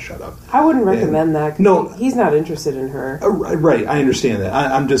tell me and I'll shut up. I wouldn't recommend that. No, he's not interested in her. Right, I understand that.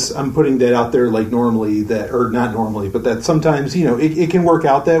 I'm putting that out there normally, or not normally, but that sometimes, it can work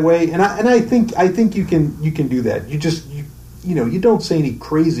out that way. And I think you can do that. You just, you don't say any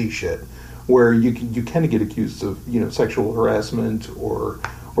crazy shit where you kind of get accused of sexual harassment or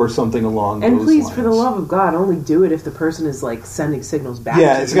something along those lines. And please, for the love of God, only do it if the person is sending signals back.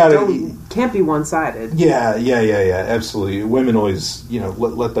 Yeah, it's got to can't be one-sided. Yeah, absolutely. Women always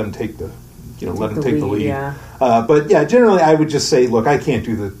let them take the lead. Yeah. But yeah, generally I would just say, look, I can't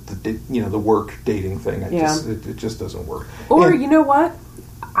do the work dating thing. It just doesn't work. Or you know what?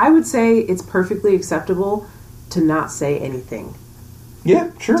 I would say it's perfectly acceptable to not say anything.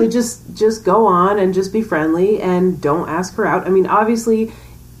 Yeah, sure. To just go on and just be friendly and don't ask her out. I mean, obviously,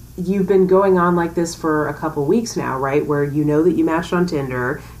 you've been going on like this for a couple weeks now, right? Where you know that you matched on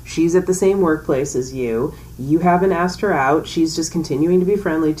Tinder. She's at the same workplace as you. You haven't asked her out. She's just continuing to be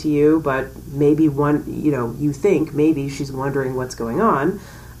friendly to you, but maybe you think maybe she's wondering what's going on.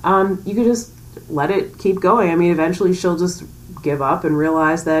 You could just let it keep going. I mean, eventually she'll just give up and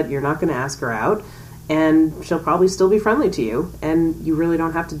realize that you're not going to ask her out. and she'll probably still be friendly to you, and you really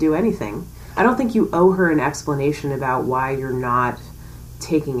don't have to do anything. I don't think you owe her an explanation about why you're not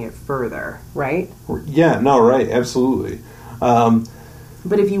taking it further, right? Yeah, no, right, absolutely.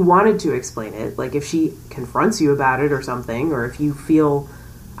 But if you wanted to explain it, like if she confronts you about it or something, or if you feel,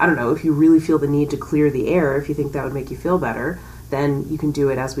 I don't know, if you really feel the need to clear the air, if you think that would make you feel better, then you can do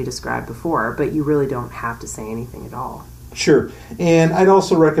it as we described before, but you really don't have to say anything at all. Sure. And I'd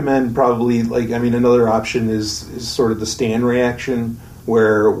also recommend probably, like, I mean, another option is sort of the Stan reaction,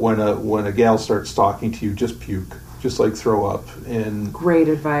 where when a gal starts talking to you, just puke. Just, like, throw up. And great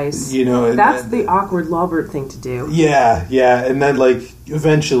advice. You know, that's the awkward Lawbert thing to do. Yeah, and then, like,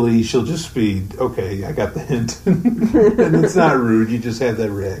 eventually she'll just be, okay, I got the hint. And it's not rude, you just have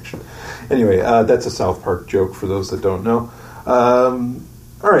that reaction. Anyway, that's a South Park joke for those that don't know.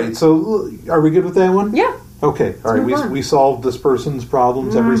 All right, so are we good with that one? Yeah. Okay, all right, we solved this person's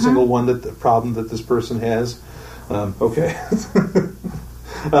problems, every single problem that this person has. Okay.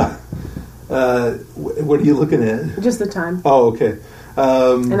 What are you looking at? Just the time. Oh, okay.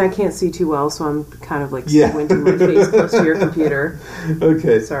 And I can't see too well, so I'm kind of like squinting my face close to your computer.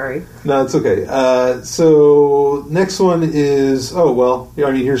 Okay. Sorry. No, it's okay. So next one is,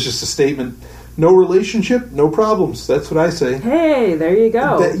 here's just a statement. No relationship, no problems. That's what I say. Hey, there you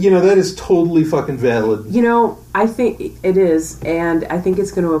go. That is totally fucking valid. I think it is, and I think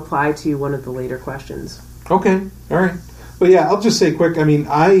it's going to apply to one of the later questions. Okay, all right. But yeah, I'll just say quick. I mean,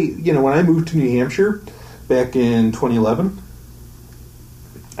 when I moved to New Hampshire back in 2011,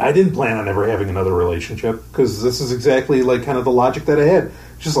 I didn't plan on ever having another relationship because this is exactly like kind of the logic that I had.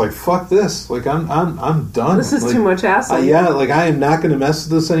 Just like, fuck this. Like, I'm done. This is like, too much hassle. I am not going to mess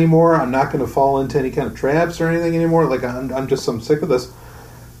with this anymore. I'm not going to fall into any kind of traps or anything anymore. Like, I'm sick of this.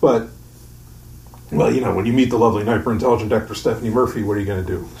 But, well, when you meet the lovely, hyper-intelligent Dr. Stephanie Murphy, what are you going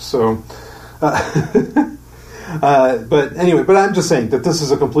to do? So, but anyway, but I'm just saying that this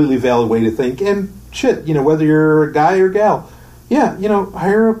is a completely valid way to think. And shit, whether you're a guy or gal,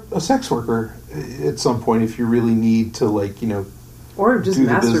 hire a sex worker at some point if you really need to, like, or just do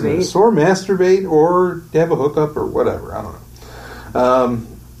masturbate. The business. Or masturbate, or have a hookup, or whatever. I don't know.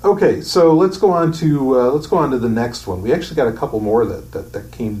 Okay, so let's go on to the next one. We actually got a couple more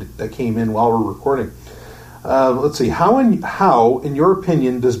that came in while we're recording. Let's see. How, in your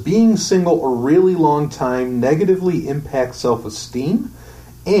opinion, does being single a really long time negatively impact self-esteem?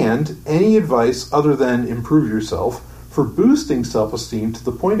 And any advice other than improve yourself for boosting self-esteem to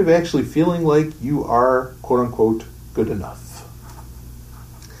the point of actually feeling like you are, quote-unquote, good enough?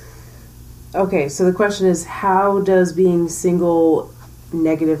 Okay, so the question is, how does being single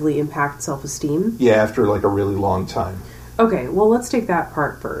negatively impact self-esteem? Yeah, after like a really long time. Okay, well, let's take that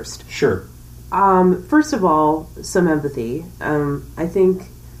part first. Sure. First of all, some empathy. I think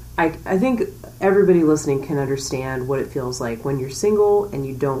everybody listening can understand what it feels like when you're single and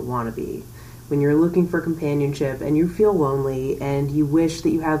you don't want to be. When you're looking for companionship and you feel lonely and you wish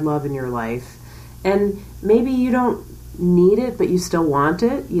that you had love in your life. And maybe you don't need it, but you still want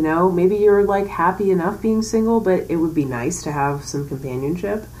it. Maybe you're like happy enough being single, but it would be nice to have some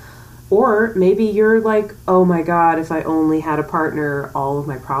companionship. Or maybe you're like, oh my God, if I only had a partner, all of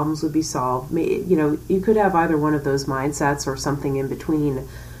my problems would be solved. You could have either one of those mindsets or something in between,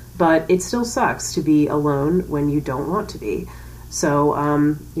 but it still sucks to be alone when you don't want to be.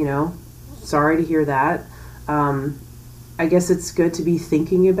 So, sorry to hear that. I guess it's good to be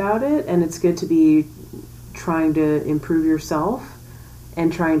thinking about it, and it's good to be trying to improve yourself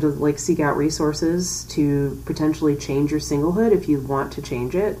and trying to like seek out resources to potentially change your singlehood if you want to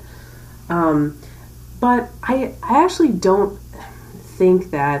change it. But I actually don't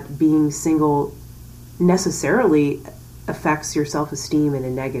think that being single necessarily affects your self-esteem in a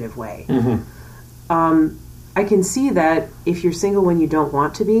negative way. Mm-hmm. I can see that if you're single when you don't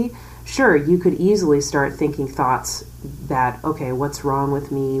want to be, sure, you could easily start thinking thoughts that, okay, what's wrong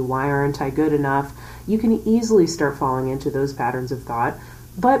with me? Why aren't I good enough? You can easily start falling into those patterns of thought,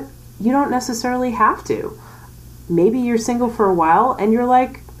 but you don't necessarily have to. Maybe you're single for a while and you're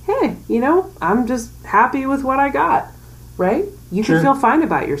like, hey, I'm just happy with what I got, right? You Sure. could feel fine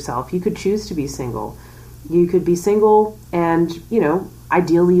about yourself. You could choose to be single. You could be single and,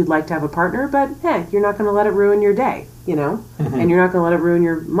 ideally you'd like to have a partner, but hey, you're not going to let it ruin your day, Mm-hmm. And you're not going to let it ruin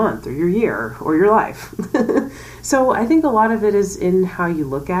your month or your year or your life. So I think a lot of it is in how you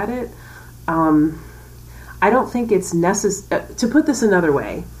look at it. I don't think it's necessary, to put this another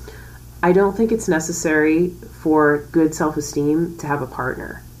way, I don't think it's necessary for good self-esteem to have a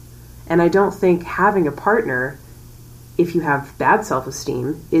partner. And I don't think having a partner, if you have bad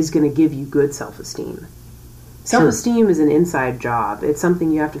self-esteem, is going to give you good self-esteem. Self-esteem is an inside job. It's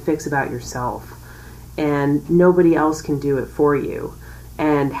something you have to fix about yourself. and nobody else can do it for you.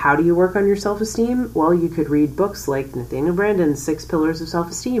 And how do you work on your self-esteem? Well, you could read books like Nathaniel Branden's 6 Pillars of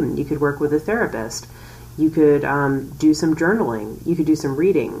Self-Esteem. You could work with a therapist. You could do some journaling. You could do some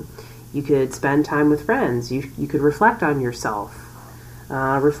reading. You could spend time with friends. You could reflect on yourself.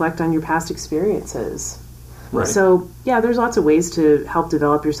 Reflect on your past experiences. Right. So, yeah, there's lots of ways to help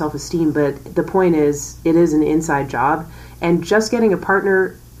develop your self-esteem, but the point is, it is an inside job, and just getting a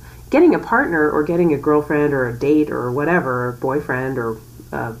partner or getting a girlfriend or a date or whatever, a boyfriend or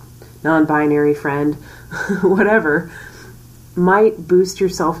a non-binary friend, whatever, might boost your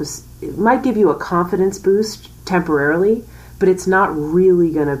it might give you a confidence boost temporarily, but it's not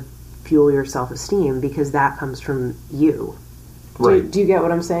really going to fuel your self-esteem because that comes from you. Right. Do you get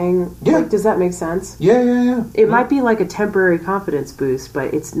what I'm saying? Yeah. Like, does that make sense? Yeah. It might be like a temporary confidence boost,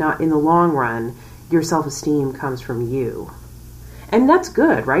 but it's not, in the long run, your self-esteem comes from you. And that's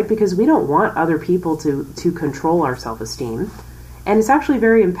good, right? Because we don't want other people to control our self-esteem. And it's actually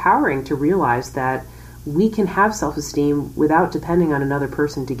very empowering to realize that we can have self-esteem without depending on another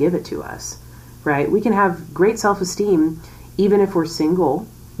person to give it to us, right? We can have great self-esteem even if we're single,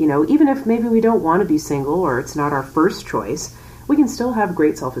 even if maybe we don't want to be single or it's not our first choice. We can still have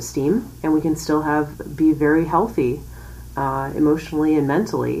great self-esteem, and we can still be very healthy emotionally and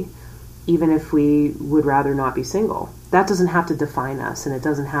mentally, even if we would rather not be single. That doesn't have to define us, and it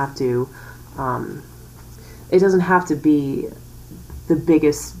doesn't have to be the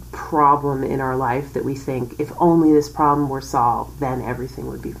biggest problem in our life that we think, if only this problem were solved, then everything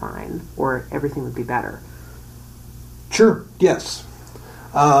would be fine, or everything would be better. Sure, yes.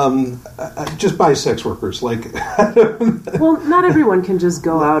 Just buy sex workers. Well, not everyone can just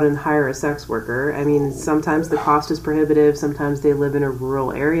go out and hire a sex worker. I mean, sometimes the cost is prohibitive. Sometimes they live in a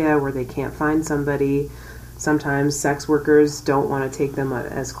rural area where they can't find somebody. Sometimes sex workers don't want to take them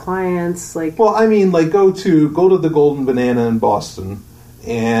as clients. Well, I mean, go to the Golden Banana in Boston,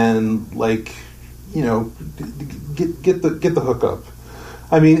 and get the hookup.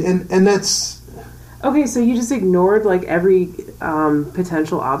 I mean, and that's. Okay, so you just ignored every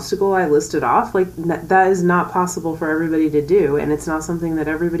potential obstacle I listed off. That is not possible for everybody to do, and it's not something that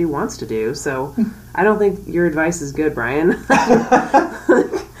everybody wants to do. So I don't think your advice is good, Brian.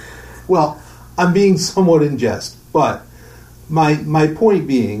 Well, I'm being somewhat in jest, but my point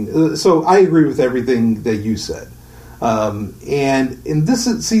being, so I agree with everything that you said, and this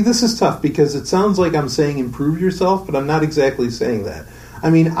is tough because it sounds like I'm saying improve yourself, but I'm not exactly saying that. I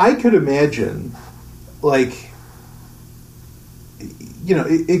mean, I could imagine.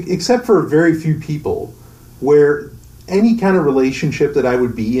 Except for very few people, where any kind of relationship that I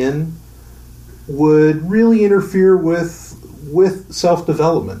would be in would really interfere with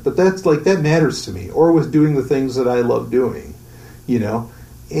self-development. But that matters to me, or with doing the things that I love doing,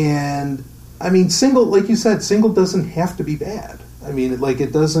 And, I mean, single, like you said, single doesn't have to be bad. I mean,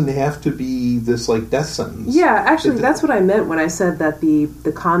 it doesn't have to be this, death sentence. Yeah, actually, that's what I meant when I said that the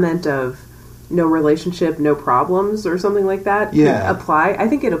comment of no relationship, no problems, or something like that could apply. I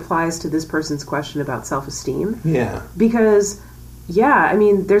think it applies to this person's question about self-esteem. Yeah. Because, I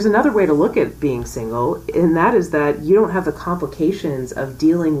mean, there's another way to look at being single, and that is that you don't have the complications of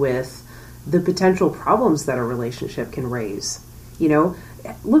dealing with the potential problems that a relationship can raise.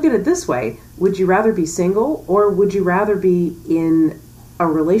 Look at it this way. Would you rather be single, or would you rather be in a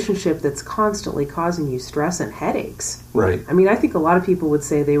relationship that's constantly causing you stress and headaches? Right. I mean, I think a lot of people would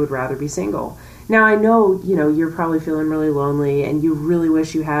say they would rather be single. Now, I know, you're probably feeling really lonely and you really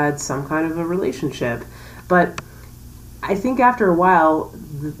wish you had some kind of a relationship, but I think after a while,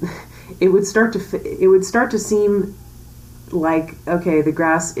 it would start to seem like, okay, the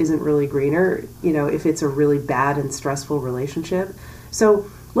grass isn't really greener, if it's a really bad and stressful relationship. So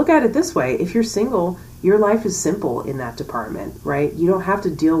look at it this way. If you're single, your life is simple in that department, right? You don't have to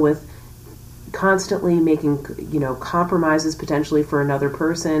deal with constantly making, compromises potentially for another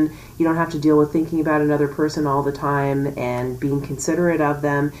person. You don't have to deal with thinking about another person all the time and being considerate of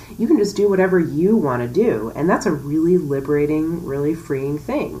them. You can just do whatever you want to do. And that's a really liberating, really freeing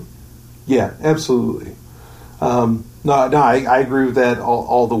thing. Yeah, absolutely. I agree with that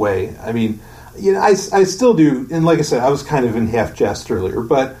all the way. I mean, I still do. And like I said, I was kind of in half jest earlier,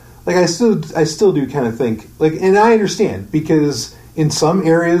 but I still do kind of think, and I understand, because in some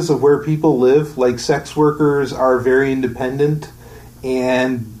areas of where people live, sex workers are very independent,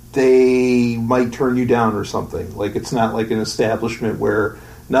 and they might turn you down or something. It's not like an establishment where,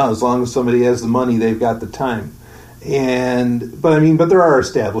 no, as long as somebody has the money, they've got the time. But there are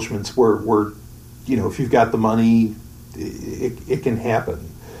establishments where if you've got the money, it can happen.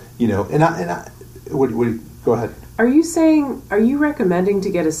 And I go ahead. Are you recommending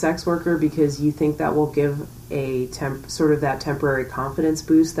to get a sex worker because you think that will give a sort of that temporary confidence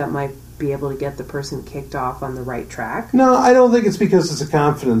boost that might be able to get the person kicked off on the right track? No, I don't think it's because it's a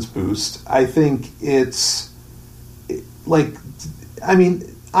confidence boost. I think it's like, I mean,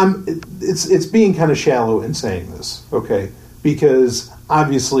 it's being kind of shallow in saying this, okay? Because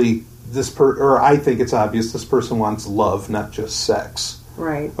obviously I think it's obvious this person wants love, not just sex.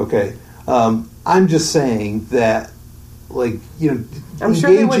 Right. Okay. I'm just saying that, like, you know, I'm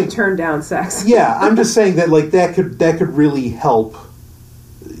sure they wouldn't turn down sex. Yeah, I'm just saying that, like, that could really help,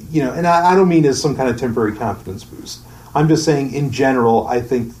 you know, and I don't mean as some kind of temporary confidence boost. I'm just saying in general, I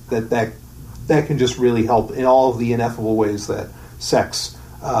think that can just really help in all of the ineffable ways that sex,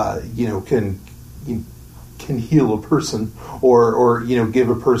 you know, can heal a person or you know, give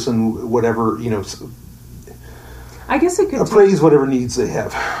a person whatever, you know, I guess it could appraise whatever needs they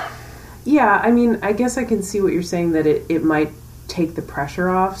have. Yeah, I mean, I guess I can see what you're saying, that it might take the pressure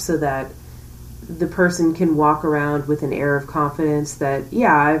off so that the person can walk around with an air of confidence that,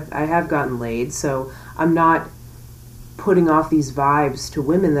 yeah, I have gotten laid, so I'm not putting off these vibes to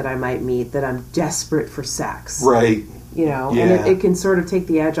women that I might meet that I'm desperate for sex. Right. You know, yeah. And it can sort of take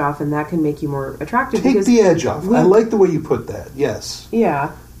the edge off, and that can make you more attractive. Take the edge off. I like the way you put that, yes.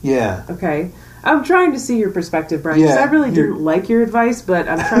 Yeah. Yeah. Okay. I'm trying to see your perspective, Brian, because yeah, I really didn't like your advice, but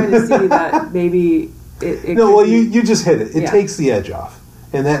I'm trying to see that maybe it no, well, you just hit it. It yeah. takes the edge off.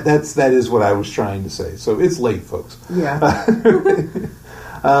 And that is what I was trying to say. So it's late, folks. Yeah.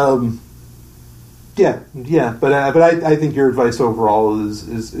 Yeah. But I think your advice overall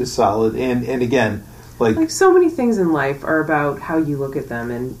is solid. And again, like so many things in life are about how you look at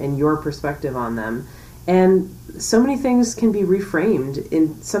them and your perspective on them. And so many things can be reframed.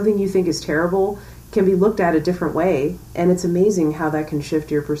 In something you think is terrible can be looked at a different way. And it's amazing how that can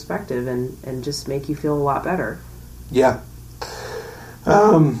shift your perspective and just make you feel a lot better. Yeah.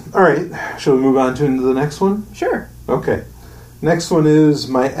 All right. Shall we move on to the next one? Sure. Okay. Next one is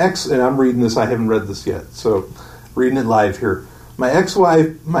my ex, and I'm reading this. I haven't read this yet, so reading it live here. My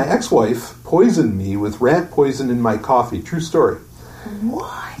ex-wife poisoned me with rat poison in my coffee. True story.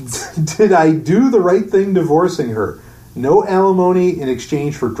 What? Did I do the right thing divorcing her? No alimony in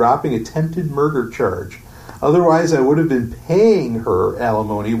exchange for dropping attempted murder charge. Otherwise, I would have been paying her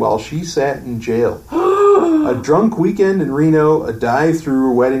alimony while she sat in jail. A drunk weekend in Reno, a dive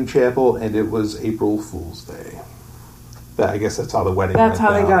through a wedding chapel, and it was April Fool's Day. I guess that's how the wedding went That's how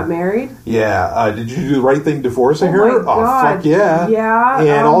down. they got married? Yeah. Did you do the right thing divorcing her? My God. Oh, fuck yeah. Yeah.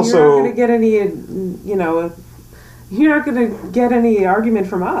 And also... You're not going to get any, you know... You're not going to get any argument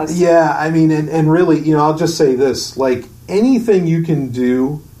from us. Yeah, I mean, and really, you know, I'll just say this. Like, anything you can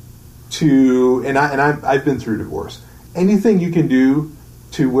do to... And I've been through divorce. Anything you can do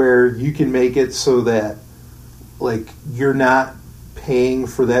to where you can make it so that, like, you're not paying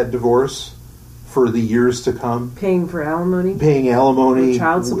for that divorce for the years to come. Paying for alimony? Paying alimony. Or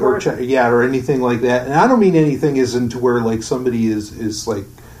child support? Or anything like that. And I don't mean anything isn't to where, like, somebody is like,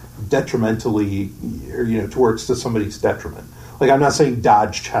 detrimentally, or, you know, towards to somebody's detriment. Like, I'm not saying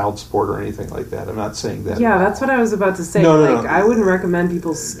dodge child support or anything like that. I'm not saying that. Yeah, that's what I was about to say. No. I wouldn't recommend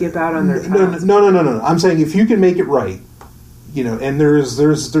people skip out on their child. No. I'm saying if you can make it right, you know, and there's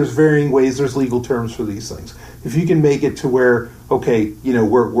varying ways, there's legal terms for these things. If you can make it to where, okay, you know,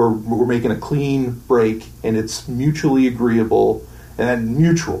 we're making a clean break and it's mutually agreeable and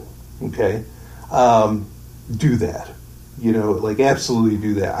mutual, okay, do that. You know, like, absolutely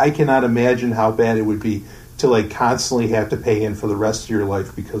do that. I cannot imagine how bad it would be to, like, constantly have to pay in for the rest of your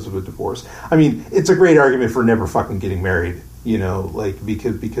life because of a divorce. I mean, it's a great argument for never fucking getting married, you know, like,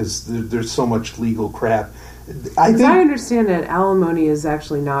 because there's so much legal crap. I understand that alimony is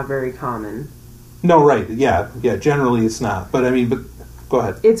actually not very common. No, right. Yeah, generally it's not. But, I mean, go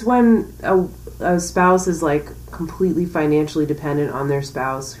ahead. It's when a spouse is, like, completely financially dependent on their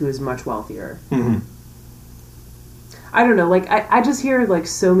spouse who is much wealthier. Mm-hmm. I don't know, like, I just hear, like,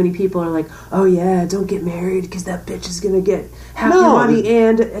 so many people are like, oh, yeah, don't get married because that bitch is going to get half your money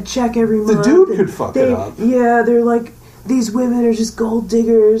and a check every month. The dude could fuck it up. Yeah, they're like, these women are just gold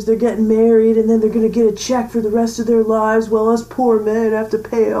diggers. They're getting married and then they're going to get a check for the rest of their lives while us poor men have to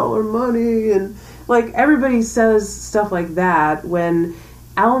pay all our money. And, like, everybody says stuff like that when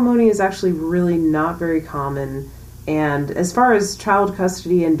alimony is actually really not very common. And as far as child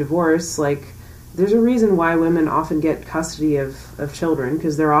custody and divorce, like... There's a reason why women often get custody of children,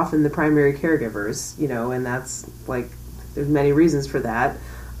 because they're often the primary caregivers, you know, and that's, like, there's many reasons for that.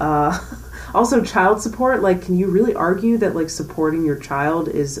 Also, child support, like, can you really argue that, like, supporting your child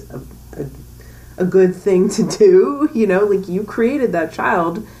is a good thing to do? You know, like, you created that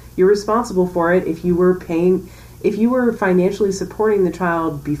child, you're responsible for it. If you were paying, if you were financially supporting the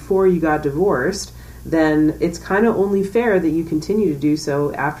child before you got divorced, then it's kind of only fair that you continue to do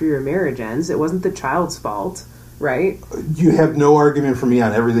so after your marriage ends. It wasn't the child's fault, right? You have no argument for me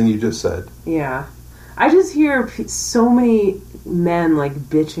on everything you just said. Yeah. I just hear so many men, like,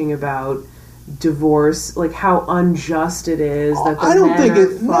 bitching about divorce, like how unjust it is that the I don't men think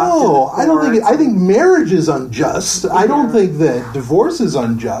are it. No, I don't think it. I think marriage is unjust. I don't think that divorce is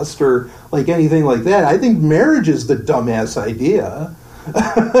unjust or like anything like that. I think marriage is the dumbass idea.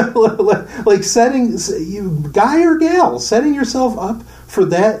 Like setting guy or gal, setting yourself up for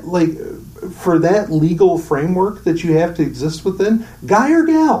that, like for that legal framework that you have to exist within, guy or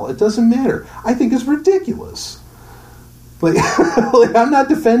gal, it doesn't matter. I think is ridiculous. Like, like, I'm not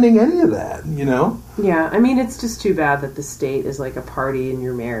defending any of that, you know? Yeah, I mean, it's just too bad that the state is like a party in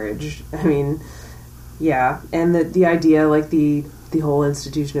your marriage. I mean, yeah, and the idea, like the whole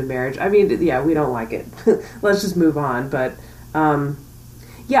institution of marriage, I mean, yeah, we don't like it. Let's just move on. But,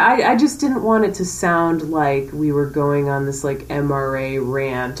 yeah, I just didn't want it to sound like we were going on this, like, MRA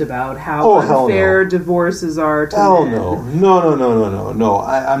rant about how unfair divorces are to men. No.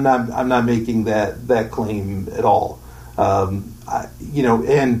 I'm not making that claim at all. You know,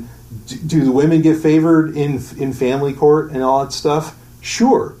 and do the women get favored in family court and all that stuff?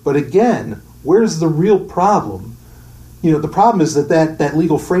 Sure, but again, where's the real problem? You know, the problem is that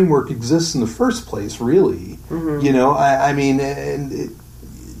legal framework exists in the first place, really. Mm-hmm. You know, I mean,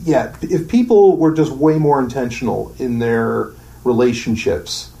 yeah, if people were just way more intentional in their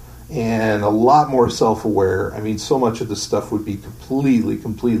relationships and a lot more self-aware, I mean, so much of this stuff would be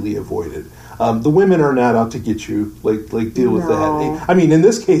completely avoided. The women are not out to get you, like deal with that. I mean, in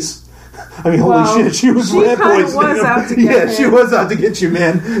this case, I mean, holy shit, she was rat poisoning him. Out to get him. She was out to get you,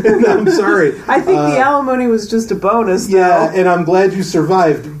 man. And I'm sorry. I think the alimony was just a bonus, though. Yeah, and I'm glad you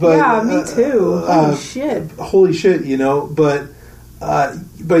survived. But, yeah, me too. Holy shit, you know, but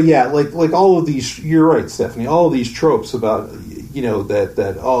yeah, like all of these, you're right, Stephanie, all of these tropes about, you know,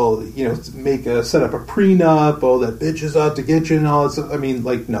 that all, you know, set up a prenup, oh, that bitch is out to get you and all that stuff. I mean,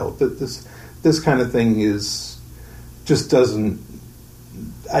 like, no, this kind of thing just doesn't,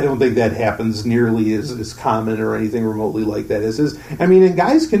 I don't think that happens nearly as common or anything remotely like that is. I mean, and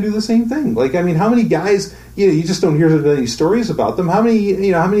guys can do the same thing. Like, I mean, how many guys, you know, you just don't hear any stories about them. How many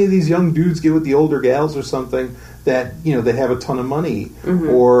of these young dudes get with the older gals or something that, you know, they have a ton of money, mm-hmm.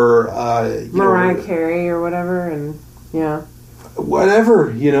 or Mariah Carey or whatever, and yeah,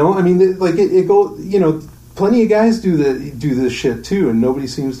 whatever, you know. I mean, like it go, you know, plenty of guys do this shit too, and nobody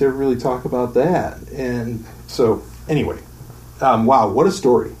seems to ever really talk about that. And so, anyway, wow, what a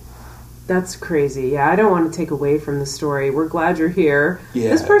story. That's crazy. Yeah, I don't want to take away from the story. We're glad you're here. Yeah.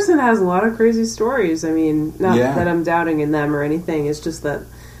 This person has a lot of crazy stories. I mean, not that I'm doubting in them or anything. It's just that.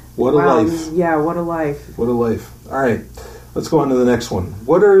 What a life. Yeah, what a life. What a life. All right, let's go on to the next one.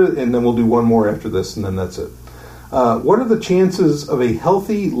 And then we'll do one more after this, and then that's it. What are the chances of a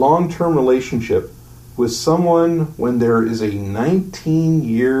healthy long-term relationship with someone when there is a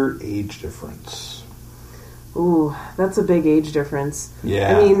 19-year age difference? Ooh, that's a big age difference.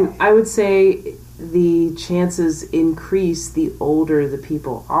 Yeah. I mean, I would say the chances increase the older the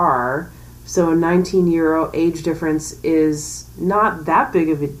people are. So a 19-year age difference is not that big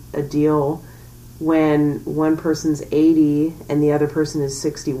of a deal when one person's 80 and the other person is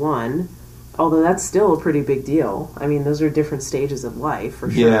 61. Although that's still a pretty big deal. I mean, those are different stages of life,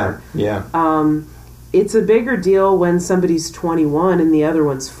 for sure. Yeah. It's a bigger deal when somebody's 21 and the other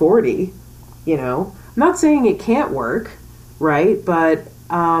one's 40, you know. I'm not saying it can't work, right? But,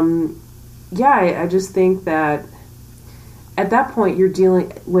 I just think that at that point you're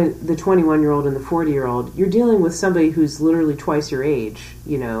dealing with the 21-year-old and the 40-year-old. You're dealing with somebody who's literally twice your age,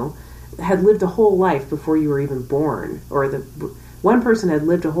 you know, had lived a whole life before you were even born. Or one person had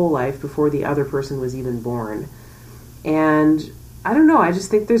lived a whole life before the other person was even born. And I don't know, I just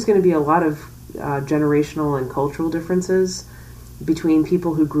think there's going to be a lot of generational and cultural differences between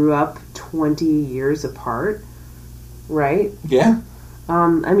people who grew up 20 years apart, right? Yeah.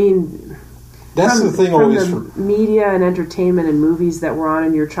 I mean, that's the thing always from the media and entertainment and movies that were on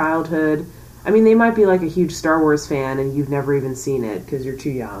in your childhood. I mean, they might be like a huge Star Wars fan and you've never even seen it because you're too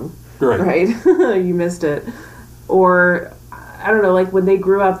young, right? You missed it. Or, I don't know, like when they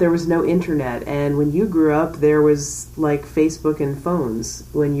grew up, there was no internet, and when you grew up, there was like Facebook and phones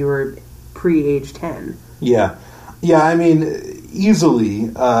when you were pre-age 10. Yeah. I mean, easily,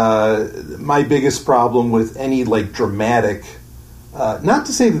 my biggest problem with any like dramatic, not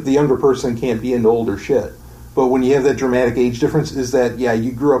to say that the younger person can't be into older shit, but when you have that dramatic age difference is that,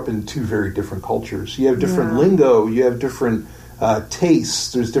 you grew up in two very different cultures. You have different lingo, you have different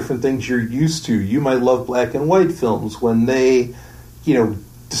tastes. There's different things you're used to. You might love black and white films when they,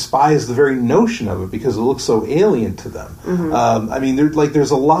 despise the very notion of it because it looks so alien to them. I mean,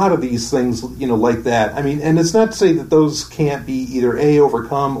 there's a lot of these things, like that. I mean, and it's not to say that those can't be either A,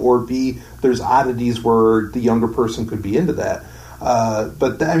 overcome, or B, there's oddities where the younger person could be into that.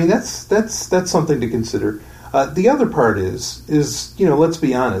 But I mean, that's something to consider. The other part is let's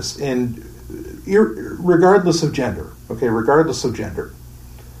be honest, and regardless of gender,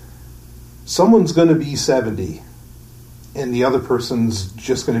 someone's going to be 70. And the other person's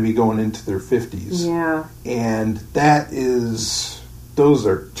just going to be going into their 50s. Yeah. And those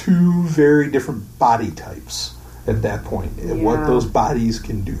are two very different body types at that point. And what those bodies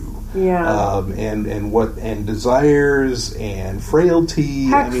can do. Yeah. And desires and frailty.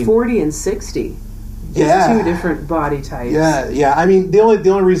 Heck, 40 and 60. Yeah. Two different body types. Yeah. I mean, the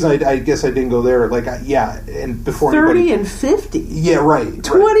only reason I guess I didn't go there, and before 30 and 50. Yeah, right.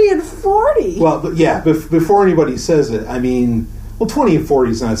 20 and 40. Well, before anybody says it, I mean, 20 and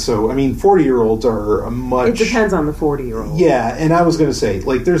 40 is not so. I mean, 40-year-olds are a much. It depends on the 40-year-old. Yeah, and I was going to say,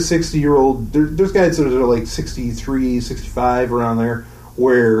 there's 60-year-old. There's guys that are like 63, 65, around there,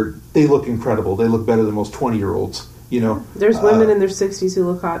 where they look incredible. They look better than most 20-year-olds. There's women in their 60s who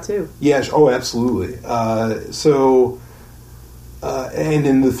look hot too. Yes, absolutely. And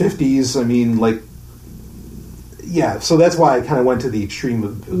in the 50s, I mean, so that's why I kind of went to the extreme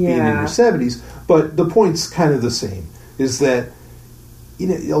of being in your 70s. But the point's kind of the same, is that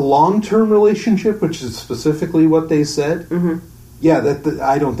a long-term relationship, which is specifically what they said,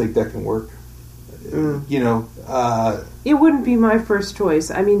 I don't think that can work. It wouldn't be my first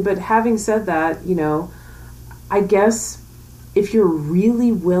choice. I mean, but having said that, I guess if you're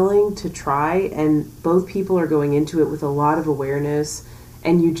really willing to try and both people are going into it with a lot of awareness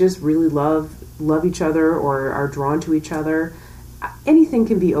and you just really love each other or are drawn to each other, anything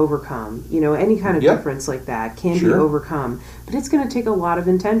can be overcome. Any kind of difference like that can be overcome. But it's going to take a lot of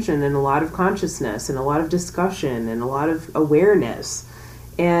intention and a lot of consciousness and a lot of discussion and a lot of awareness.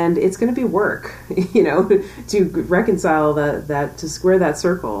 And it's going to be work, to reconcile that, to square that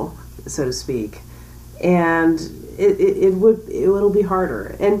circle, so to speak. And it'll be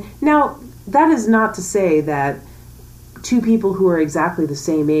harder. And now, that is not to say that two people who are exactly the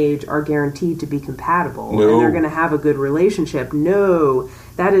same age are guaranteed to be compatible and they're going to have a good relationship. No,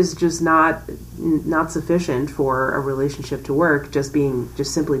 that is just not sufficient for a relationship to work, just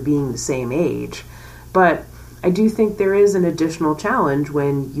simply being the same age. But I do think there is an additional challenge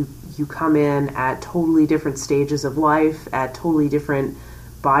when you come in at totally different stages of life, at totally different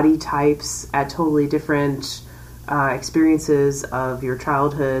body types, at totally different experiences of your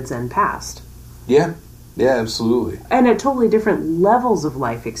childhoods and past. Yeah, absolutely. And at totally different levels of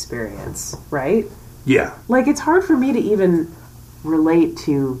life experience, right? Yeah. It's hard for me to even relate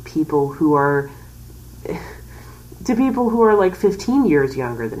to people who are 15 years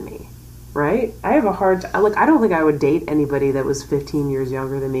younger than me, right? I have a hard I don't think I would date anybody that was 15 years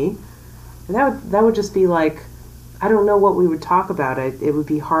younger than me. And that would just be I don't know what we would talk about. It would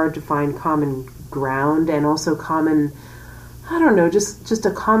be hard to find common ground and also common, I don't know, just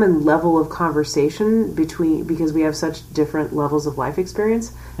a common level of conversation because we have such different levels of life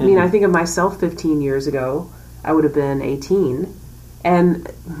experience. I mean, I think of myself 15 years ago, I would have been 18. And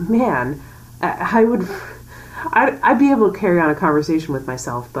man, I'd be able to carry on a conversation with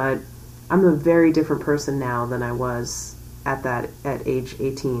myself, but I'm a very different person now than I was at age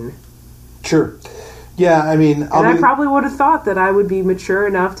 18. Sure. Yeah, I mean... I probably would have thought that I would be mature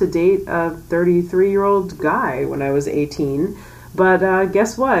enough to date a 33-year-old guy when I was 18. But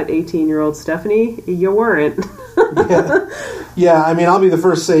guess what, 18-year-old Stephanie? You weren't. Yeah, I mean, I'll be the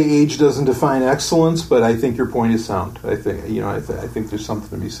first to say age doesn't define excellence, but I think your point is sound. I think, I think there's something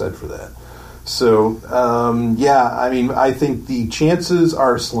to be said for that. So, I mean, I think the chances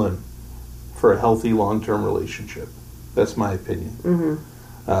are slim for a healthy long-term relationship. That's my opinion.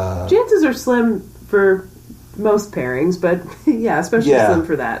 Mm-hmm. Chances are slim for most pairings, but especially slim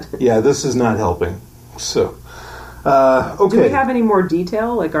for that. Yeah, this is not helping. So, okay. Do we have any more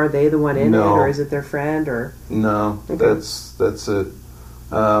detail? Are they the one in it, or is it their friend, or? No, okay. That's it.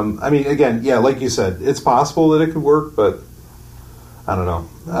 I mean, again, like you said, it's possible that it could work, but I don't know.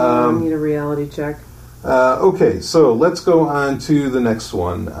 I need a reality check. Okay, so let's go on to the next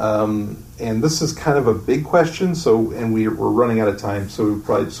one. And this is kind of a big question, and we're running out of time, so we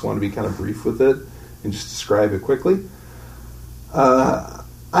probably just want to be kind of brief with it and just describe it quickly. I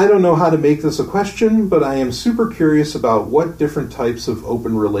don't know how to make this a question, but I am super curious about what different types of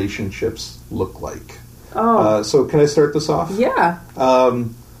open relationships look like. So can I start this off? Yeah.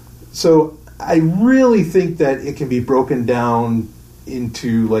 So I really think that it can be broken down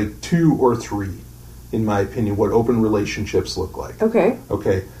into like 2 or 3, in my opinion, what open relationships look like. Okay.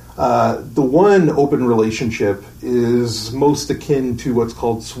 Okay. The one open relationship is most akin to what's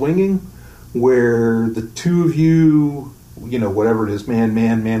called swinging, where the two of you, whatever it is, man,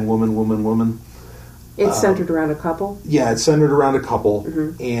 woman, woman. It's centered around a couple? Yeah, it's centered around a couple,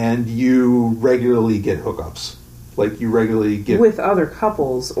 and you regularly get hookups. Like, you regularly get... With other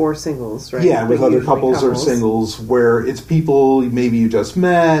couples or singles, right? Yeah, with other couples or singles, where it's people maybe you just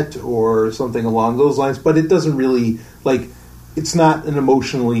met or something along those lines, but it doesn't really, like, it's not an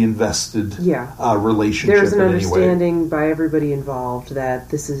emotionally invested relationship. There's an understanding by everybody involved that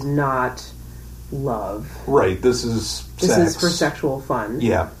this is not love. Right, this is sex. This is for sexual fun.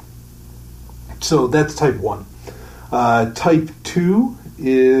 Yeah. So that's type 1. Type 2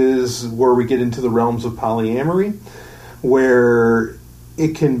 is where we get into the realms of polyamory, where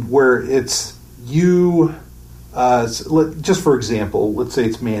it's you, just for example, let's say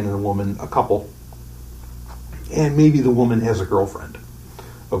it's man and a woman, a couple, and maybe the woman has a girlfriend,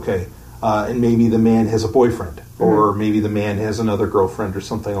 okay, and maybe the man has a boyfriend, or maybe the man has another girlfriend or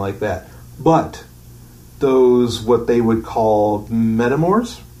something like that. But those, what they would call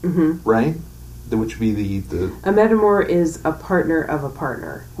metamors, right? Which would be the... A metamor is a partner of a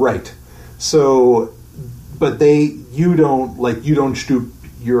partner. Right. So, but you don't stoop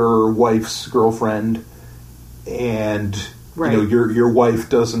your wife's girlfriend, and, your wife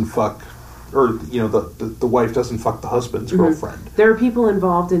doesn't fuck, or, the wife doesn't fuck the husband's girlfriend. There are people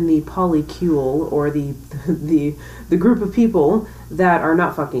involved in the polycule, or the group of people that are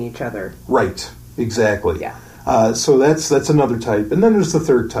not fucking each other. Right. Exactly. Yeah. So that's another type. And then there's the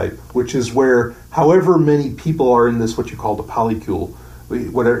third type, which is where however many people are in this, what you call the polycule,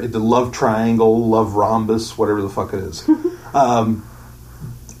 whatever, the love triangle, love rhombus, whatever the fuck it is.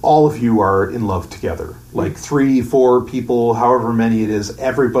 All of you are in love together. Like 3, 4 people, however many it is,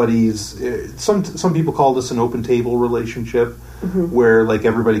 everybody's... Some people call this an open table relationship, where like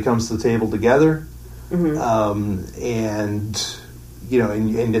everybody comes to the table together, and... and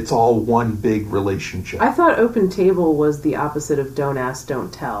it's all one big relationship. I thought open table was the opposite of don't ask,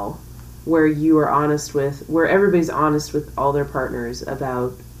 don't tell, where where everybody's honest with all their partners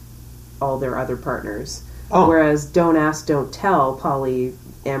about all their other partners. Oh. Whereas don't ask, don't tell,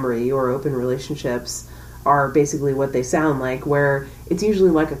 polyamory or open relationships are basically what they sound like, where it's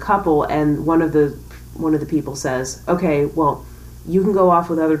usually like a couple and one of the people says, okay, well, you can go off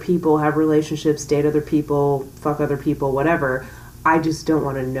with other people, have relationships, date other people, fuck other people, whatever. I just don't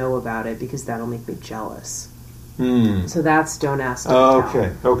want to know about it because that'll make me jealous. So that's don't ask, don't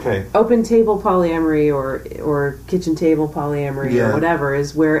tell. Okay. Open table polyamory or kitchen table polyamory or whatever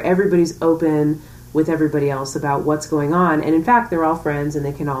is where everybody's open with everybody else about what's going on. And in fact, they're all friends and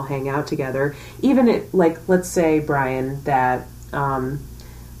they can all hang out together. Even let's say, Brian, that, I'll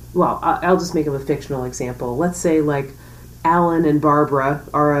just make up a fictional example. Let's say like Alan and Barbara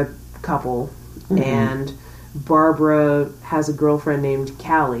are a couple and Barbara has a girlfriend named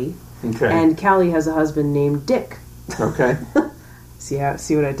Callie. Okay. And Callie has a husband named Dick. Okay.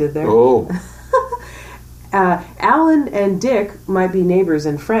 See what I did there? Oh. Alan and Dick might be neighbors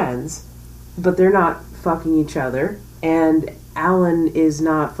and friends, but they're not fucking each other. And Alan is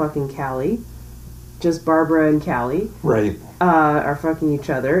not fucking Callie. Just Barbara and Callie. Right. Are fucking each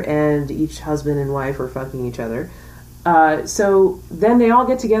other, and each husband and wife are fucking each other. So then they all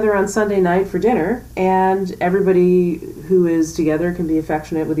get together on Sunday night for dinner, and everybody who is together can be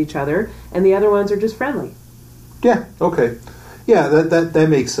affectionate with each other, and the other ones are just friendly. Yeah, okay. Yeah, that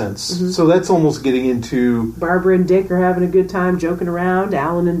makes sense. So that's almost getting into... Barbara and Dick are having a good time joking around.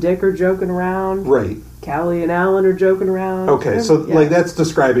 Alan and Dick are joking around. Right. Callie and Alan are joking around. Okay, so like that's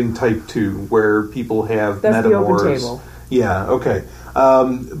describing type 2, where people have that's metamors. The open table. Yeah, okay.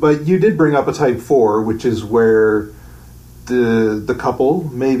 But you did bring up a type 4, which is where... The couple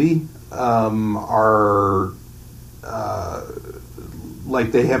maybe are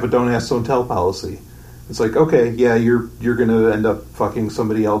like they have a don't ask, don't tell policy. It's like, okay, yeah, you're going to end up fucking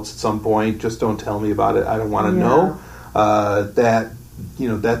somebody else at some point. Just don't tell me about it. I don't want to know.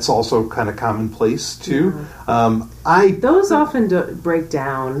 That's also kind of commonplace too. Those often break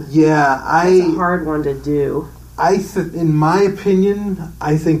down. Yeah, it's a hard one to do. In my opinion,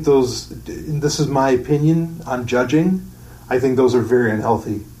 I think those. This is my opinion on judging. I think those are very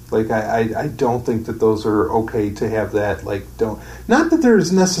unhealthy. Like, I don't think that those are okay to have that, like, not that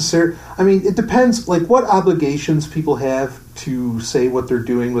there's necessary, I mean, it depends, like, what obligations people have to say what they're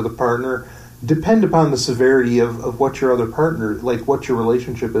doing with a partner depend upon the severity of what your other partner, like, what your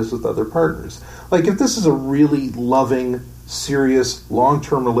relationship is with other partners. Like, if this is a really loving, serious,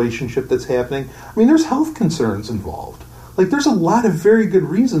 long-term relationship that's happening, I mean, there's health concerns involved. Like, there's a lot of very good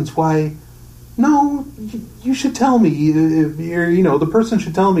reasons why, no, you should tell me, or, the person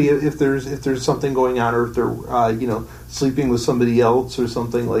should tell me if there's something going on, or if they're, sleeping with somebody else or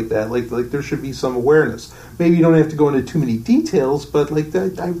something like that. Like there should be some awareness. Maybe you don't have to go into too many details, but like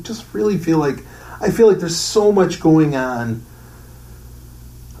that, I just really feel like there's so much going on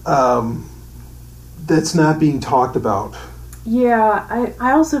that's not being talked about. Yeah,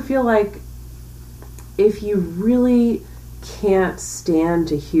 I also feel like if you really can't stand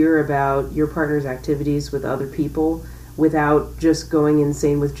to hear about your partner's activities with other people without just going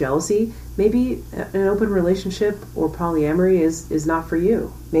insane with jealousy, maybe an open relationship or polyamory is not for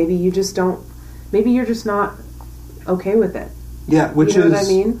you. Maybe you're just not okay with it. Yeah, which you know is what I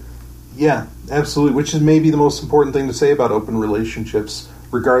mean? Yeah, absolutely. Which is maybe the most important thing to say about open relationships,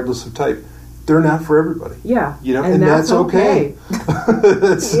 regardless of type. They're not for everybody. Yeah. And that's okay.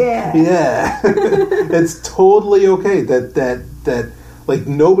 Yeah. It's totally okay that like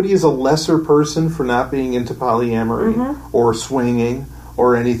nobody is a lesser person for not being into polyamory or swinging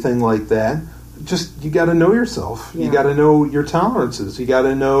or anything like that. Just, you got to know yourself. Yeah. You got to know your tolerances. You got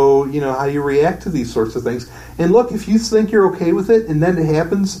to know, how you react to these sorts of things. And look, if you think you're okay with it and then it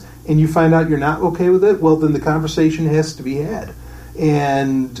happens and you find out you're not okay with it, well, then the conversation has to be had.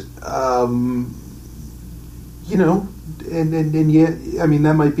 And, and yet, I mean,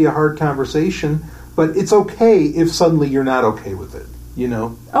 that might be a hard conversation, but it's okay if suddenly you're not okay with it,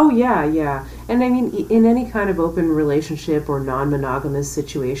 Oh, yeah. And I mean, in any kind of open relationship or non-monogamous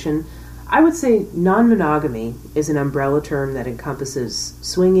situation, I would say non-monogamy is an umbrella term that encompasses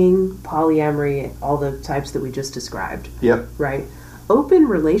swinging, polyamory, all the types that we just described. Yep. Right? Open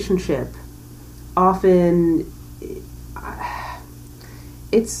relationship often...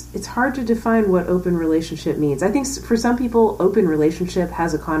 It's hard to define what open relationship means. I think for some people, open relationship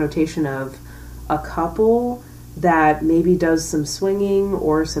has a connotation of a couple that maybe does some swinging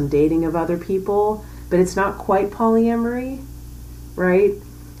or some dating of other people, but it's not quite polyamory, right?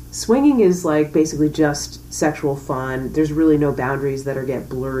 Swinging is like basically just sexual fun. There's really no boundaries that get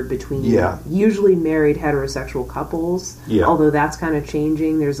blurred between usually married heterosexual couples, although that's kind of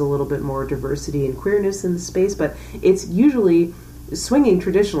changing. There's a little bit more diversity and queerness in the space, but it's usually... Swinging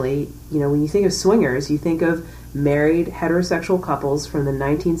traditionally, when you think of swingers, you think of married heterosexual couples from the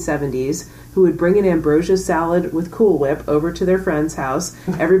 1970s who would bring an ambrosia salad with Cool Whip over to their friend's house.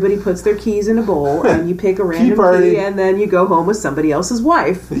 Everybody puts their keys in a bowl, and you pick a random key, and then you go home with somebody else's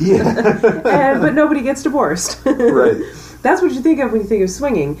wife. Yeah. But nobody gets divorced. Right. That's what you think of when you think of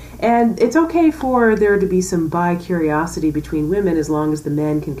swinging. And it's okay for there to be some bi-curiosity between women as long as the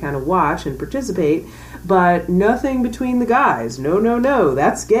men can kind of watch and participate, but nothing between the guys. No,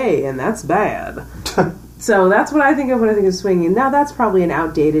 that's gay and that's bad. So that's what I think of when I think of swinging. Now, that's probably an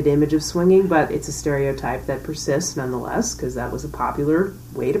outdated image of swinging, but it's a stereotype that persists nonetheless, because that was a popular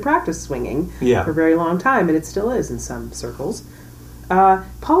way to practice swinging for a very long time, and it still is in some circles.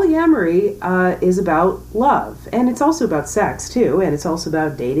 Polyamory is about love, and it's also about sex, too, and it's also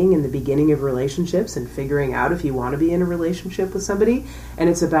about dating and the beginning of relationships and figuring out if you want to be in a relationship with somebody, and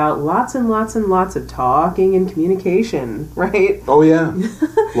it's about lots and lots and lots of talking and communication, right? Oh, yeah.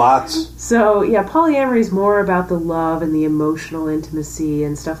 Lots. So, yeah, polyamory is more about the love and the emotional intimacy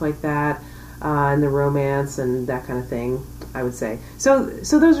and stuff like that, and the romance and that kind of thing, I would say. So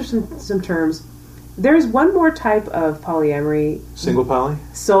those are some terms. There's one more type of polyamory. Single poly?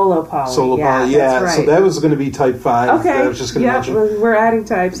 Solo poly. Solo poly, yeah. That's right. So that was going to be type 5. Okay. I was just going to mention. We're adding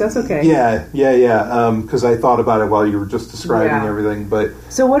types. That's okay. Yeah. Because I thought about it while you were just describing everything. But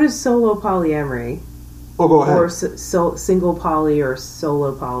so what is solo polyamory? Oh, go ahead. Or single poly or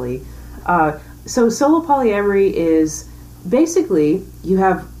solo poly. So solo polyamory is basically you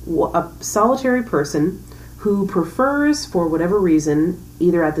have a solitary person who prefers, for whatever reason,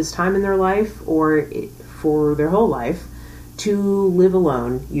 either at this time in their life or for their whole life, to live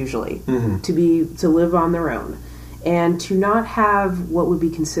alone, usually, to live on their own, and to not have what would be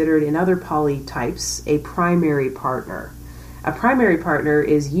considered in other poly types a primary partner. A primary partner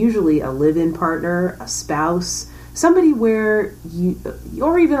is usually a live-in partner, a spouse, somebody or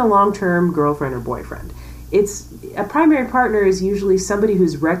even a long-term girlfriend or boyfriend. A primary partner is usually somebody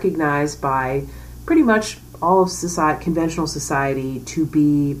who's recognized by pretty much all of conventional society to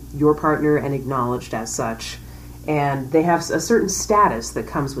be your partner and acknowledged as such, and they have a certain status that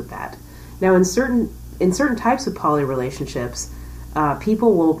comes with that. Now, in certain types of poly relationships,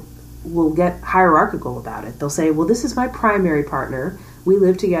 people will get hierarchical about it. They'll say, "Well, this is my primary partner. We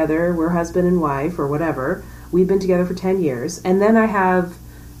live together. We're husband and wife, or whatever. We've been together for 10 years, and then I have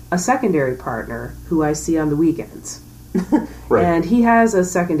a secondary partner who I see on the weekends." Right. And he has a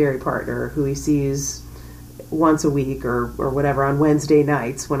secondary partner who he sees once a week or whatever on Wednesday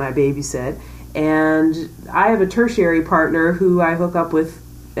nights when I babysit. And I have a tertiary partner who I hook up with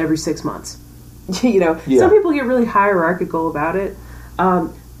every 6 months. Yeah. Some people get really hierarchical about it.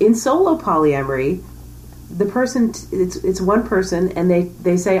 In solo polyamory, the person, it's one person, and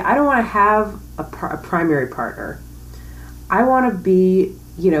they say, I don't want to have a primary partner. I want to be,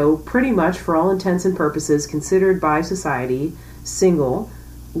 pretty much for all intents and purposes, considered by society single,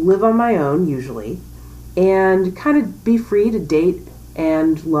 live on my own usually, and kind of be free to date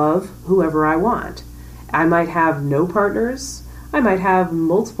and love whoever I want. I might have no partners. I might have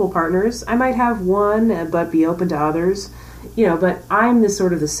multiple partners. I might have one, but be open to others. But I'm the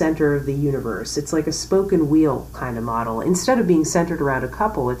sort of the center of the universe. It's like a spoken wheel kind of model. Instead of being centered around a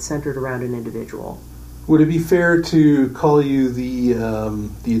couple, it's centered around an individual. Would it be fair to call you the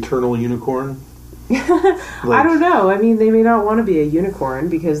eternal unicorn? I don't know. I mean, they may not want to be a unicorn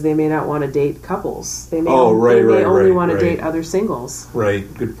because they may not want to date couples. They may only want to date other singles.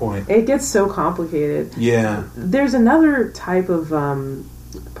 Right. Good point. It gets so complicated. Yeah. There's another type of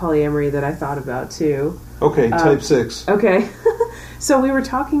polyamory that I thought about too. Okay, type 6. Okay. So we were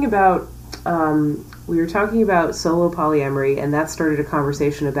talking about solo polyamory, and that started a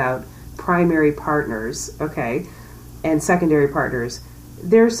conversation about primary partners, okay, and secondary partners.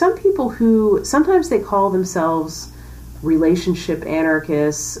 There are some people who sometimes they call themselves relationship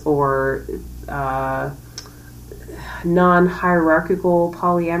anarchists or non-hierarchical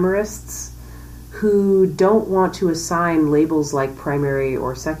polyamorists who don't want to assign labels like primary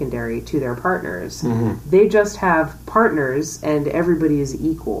or secondary to their partners. Mm-hmm. They just have partners and everybody is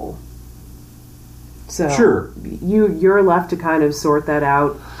equal. So sure. You're left to kind of sort that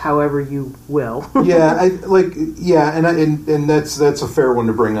out however you will. Yeah, and that's a fair one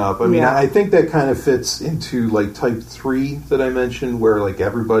to bring up. I mean, I think that kind of fits into like type 3 that I mentioned, where like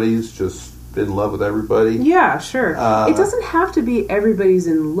everybody's just in love with everybody. Yeah, sure. It doesn't have to be everybody's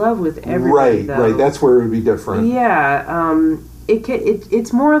in love with everybody. Right. That's where it would be different. Yeah,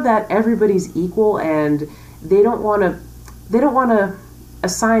 it's more that everybody's equal, and they don't want to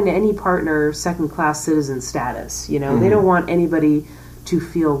assign any partner second-class citizen status. Mm-hmm. They don't want anybody to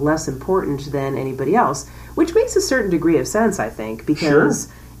feel less important than anybody else, which makes a certain degree of sense, I think,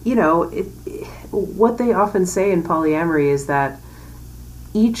 because what they often say in polyamory is that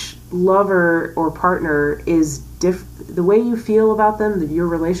each lover or partner is the way you feel about them, your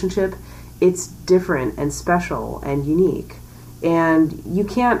relationship, it's different and special and unique. And you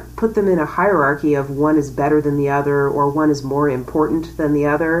can't put them in a hierarchy of one is better than the other or one is more important than the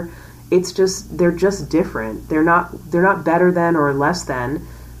other. It's just, they're just different. They're not better than or less than.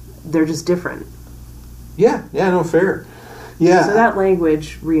 They're just different. Yeah, no, fair. Yeah. So that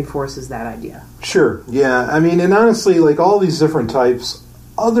language reinforces that idea. Sure, yeah. I mean, and honestly, like all these different types,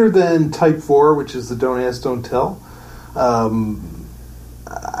 other than type 4, which is the don't ask, don't tell,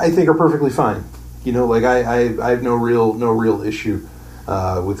 I think are perfectly fine. I have no real issue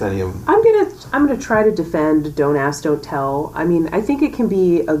with any of them. I'm gonna try to defend don't ask, don't tell. I mean, I think it can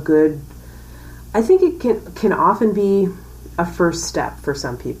be I think it can often be a first step for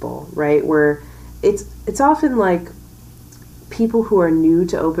some people, right? Where it's often like people who are new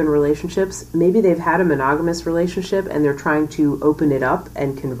to open relationships, maybe they've had a monogamous relationship and they're trying to open it up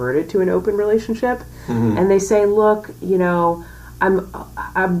and convert it to an open relationship. Mm-hmm. And they say, look, I'm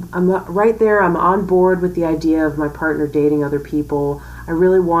right there. I'm on board with the idea of my partner dating other people. I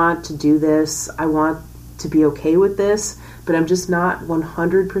really want to do this. I want to be okay with this, but I'm just not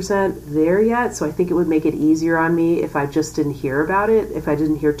 100% there yet. So I think it would make it easier on me if I just didn't hear about it, if I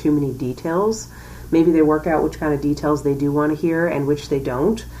didn't hear too many details. Maybe they work out which kind of details they do want to hear and which they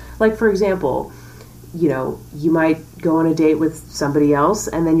don't. Like, for example, you might go on a date with somebody else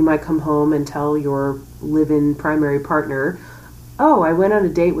and then you might come home and tell your live-in primary partner, oh, I went on a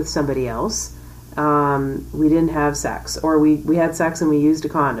date with somebody else. We didn't have sex, or we had sex and we used a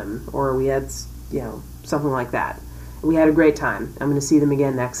condom, or we had, something like that. We had a great time. I'm going to see them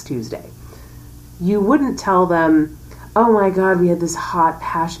again next Tuesday. You wouldn't tell them, oh my God, we had this hot,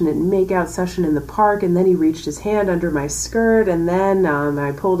 passionate makeout session in the park, and then he reached his hand under my skirt, and then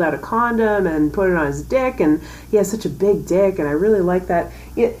I pulled out a condom and put it on his dick, and he has such a big dick, and I really like that.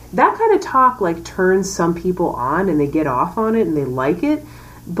 That kind of talk turns some people on, and they get off on it, and they like it,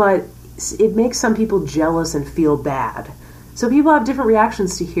 but it makes some people jealous and feel bad. So people have different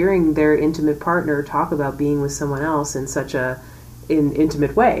reactions to hearing their intimate partner talk about being with someone else in such an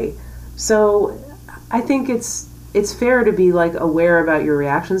intimate way. So I think it's fair to be aware about your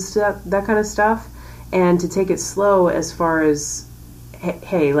reactions to that kind of stuff, and to take it slow as far as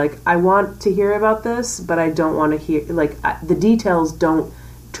hey, like, I want to hear about this, but I don't want to hear, like, the details don't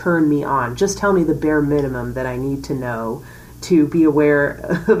turn me on. Just tell me the bare minimum that I need to know to be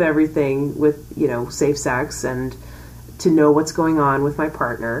aware of everything with, safe sex and to know what's going on with my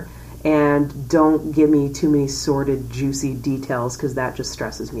partner. And don't give me too many sordid, juicy details, because that just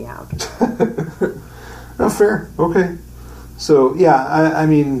stresses me out. Oh, fair. Okay. So, yeah, I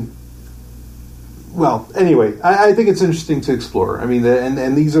mean, well, anyway, I think it's interesting to explore. I mean,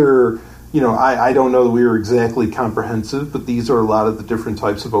 and these are, I don't know that we were exactly comprehensive, but these are a lot of the different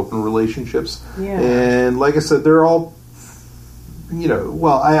types of open relationships. Yeah. And like I said, they're all,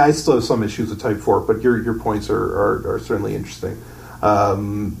 well, I still have some issues with type 4, but your points are certainly interesting. But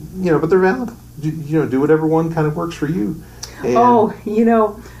they're valid. Do whatever one kind of works for you. And while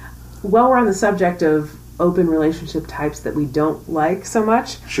we're on the subject of open relationship types that we don't like so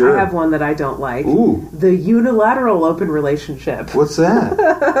much, sure. I have one that I don't like. Ooh. The unilateral open relationship. What's that?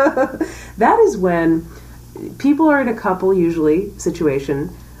 That is when people are in a couple, usually, situation.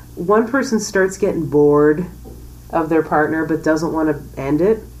 One person starts getting bored of their partner but doesn't want to end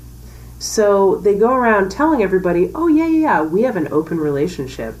it. So they go around telling everybody, oh, yeah, we have an open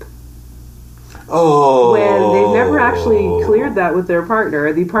relationship. Oh. When they've never actually cleared that with their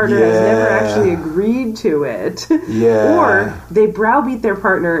partner. The partner has never actually agreed to it. Yeah. Or they browbeat their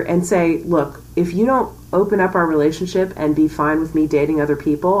partner and say, look, if you don't open up our relationship and be fine with me dating other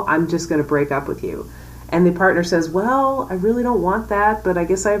people, I'm just going to break up with you. And the partner says, well, I really don't want that, but I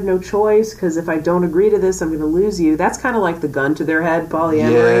guess I have no choice, because if I don't agree to this, I'm going to lose you. That's kind of like the gun to their head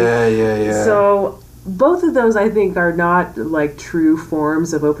polyamory. Yeah. So both of those, I think, are not like true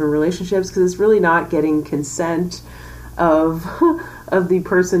forms of open relationships, because it's really not getting consent of the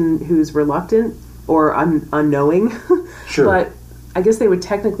person who's reluctant or unknowing. Sure. But I guess they would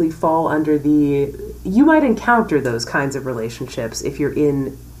technically fall under you might encounter those kinds of relationships if you're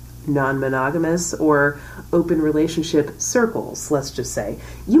in non-monogamous or open relationship circles, let's just say.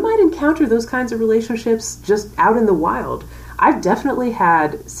 You might encounter those kinds of relationships just out in the wild. I've definitely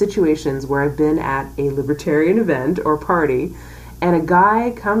had situations where I've been at a libertarian event or party, and a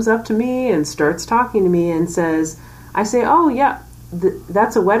guy comes up to me and starts talking to me and says, I say, oh yeah,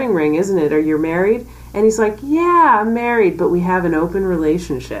 that's a wedding ring, isn't it? Are you married? And he's like, yeah, I'm married, but we have an open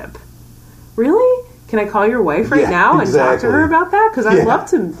relationship. Really? Can I call your wife right now and talk to her about that? Because I'd love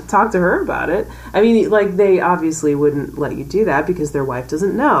to talk to her about it. I mean, like, they obviously wouldn't let you do that because their wife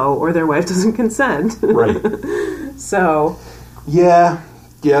doesn't know or their wife doesn't consent. Right. So. Yeah,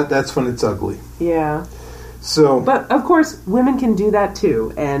 that's when it's ugly. Yeah. So. But, of course, women can do that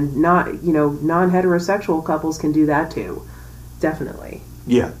too. And non-heterosexual couples can do that too. Definitely.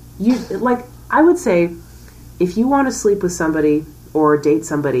 Yeah. I would say, if you want to sleep with somebody or date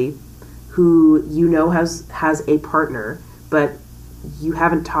somebody who has a partner, but you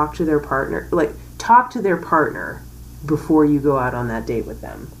haven't talked to their partner, talk to their partner before you go out on that date with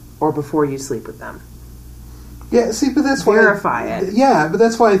them or before you sleep with them. Yeah, see, but that's verify it. Yeah, but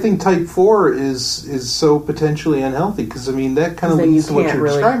that's why I think type 4 is so potentially unhealthy, because I mean that kind of leads to what you're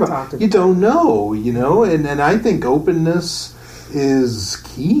really describing. You don't know, and I think openness is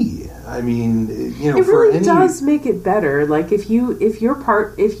key. I mean, it really does make it better. Like if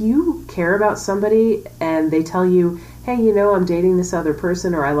you care about somebody and they tell you, hey, I'm dating this other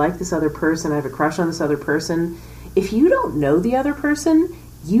person, or I like this other person, I have a crush on this other person. If you don't know the other person,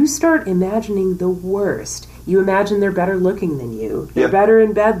 you start imagining the worst. You imagine they're better looking than you. They're better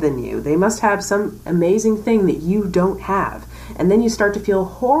in bed than you. They must have some amazing thing that you don't have. And then you start to feel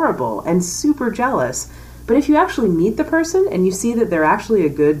horrible and super jealous. But if you actually meet the person and you see that they're actually a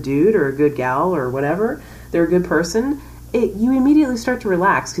good dude or a good gal or whatever, they're a good person, you immediately start to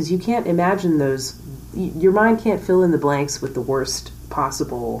relax, because you can't imagine those. Your mind can't fill in the blanks with the worst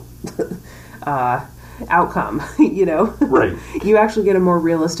possible outcome, Right. You actually get a more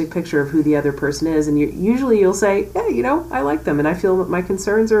realistic picture of who the other person is, and you'll say, yeah, I like them, and I feel that my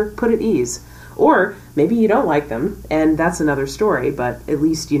concerns are put at ease. Or maybe you don't like them, and that's another story, but at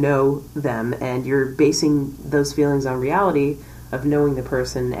least you know them, and you're basing those feelings on reality of knowing the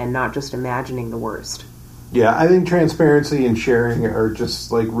person and not just imagining the worst. Yeah, I think transparency and sharing are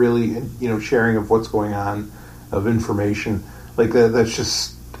just like really, sharing of what's going on, of information. Like that's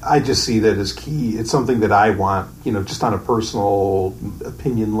just, I just see that as key. It's something that I want, just on a personal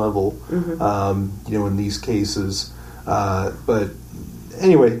opinion level, in these cases. But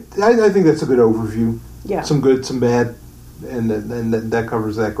anyway, I think that's a good overview. Yeah. Some good, some bad, and that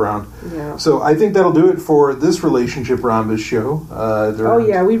covers that ground. Yeah. So I think that'll do it for this Relationship Rhombus show.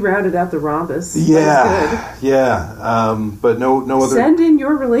 We rounded out the rhombus. Yeah. Yeah. But no other... Send in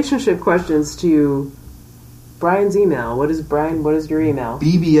your relationship questions to Brian's email. What is your email?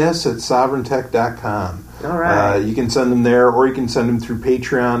 bbs@sovereigntech.com. All right. You can send them there, or you can send them through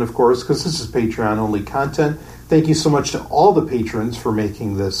Patreon, of course, because this is Patreon-only content. Thank you so much to all the patrons for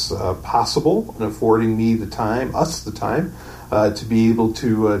making this possible and affording me the time, to be able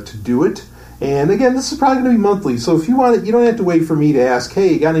to do it. And again, this is probably going to be monthly, so if you want it, you don't have to wait for me to ask,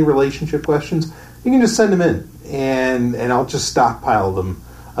 hey, you got any relationship questions? You can just send them in, and I'll just stockpile them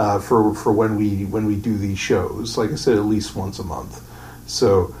for when we do these shows. Like I said, at least once a month.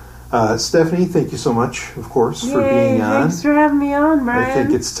 So, Stephanie, thank you so much, of course, for being on. Thanks for having me on, Brian. I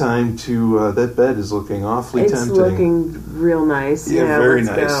think it's time to. That bed is looking awfully tempting. It's looking real nice. Yeah, very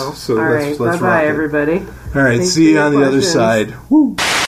let's nice. go. So all let's right, bye-bye, everybody. All right, Thanks see you for on the your other questions. side. Woo!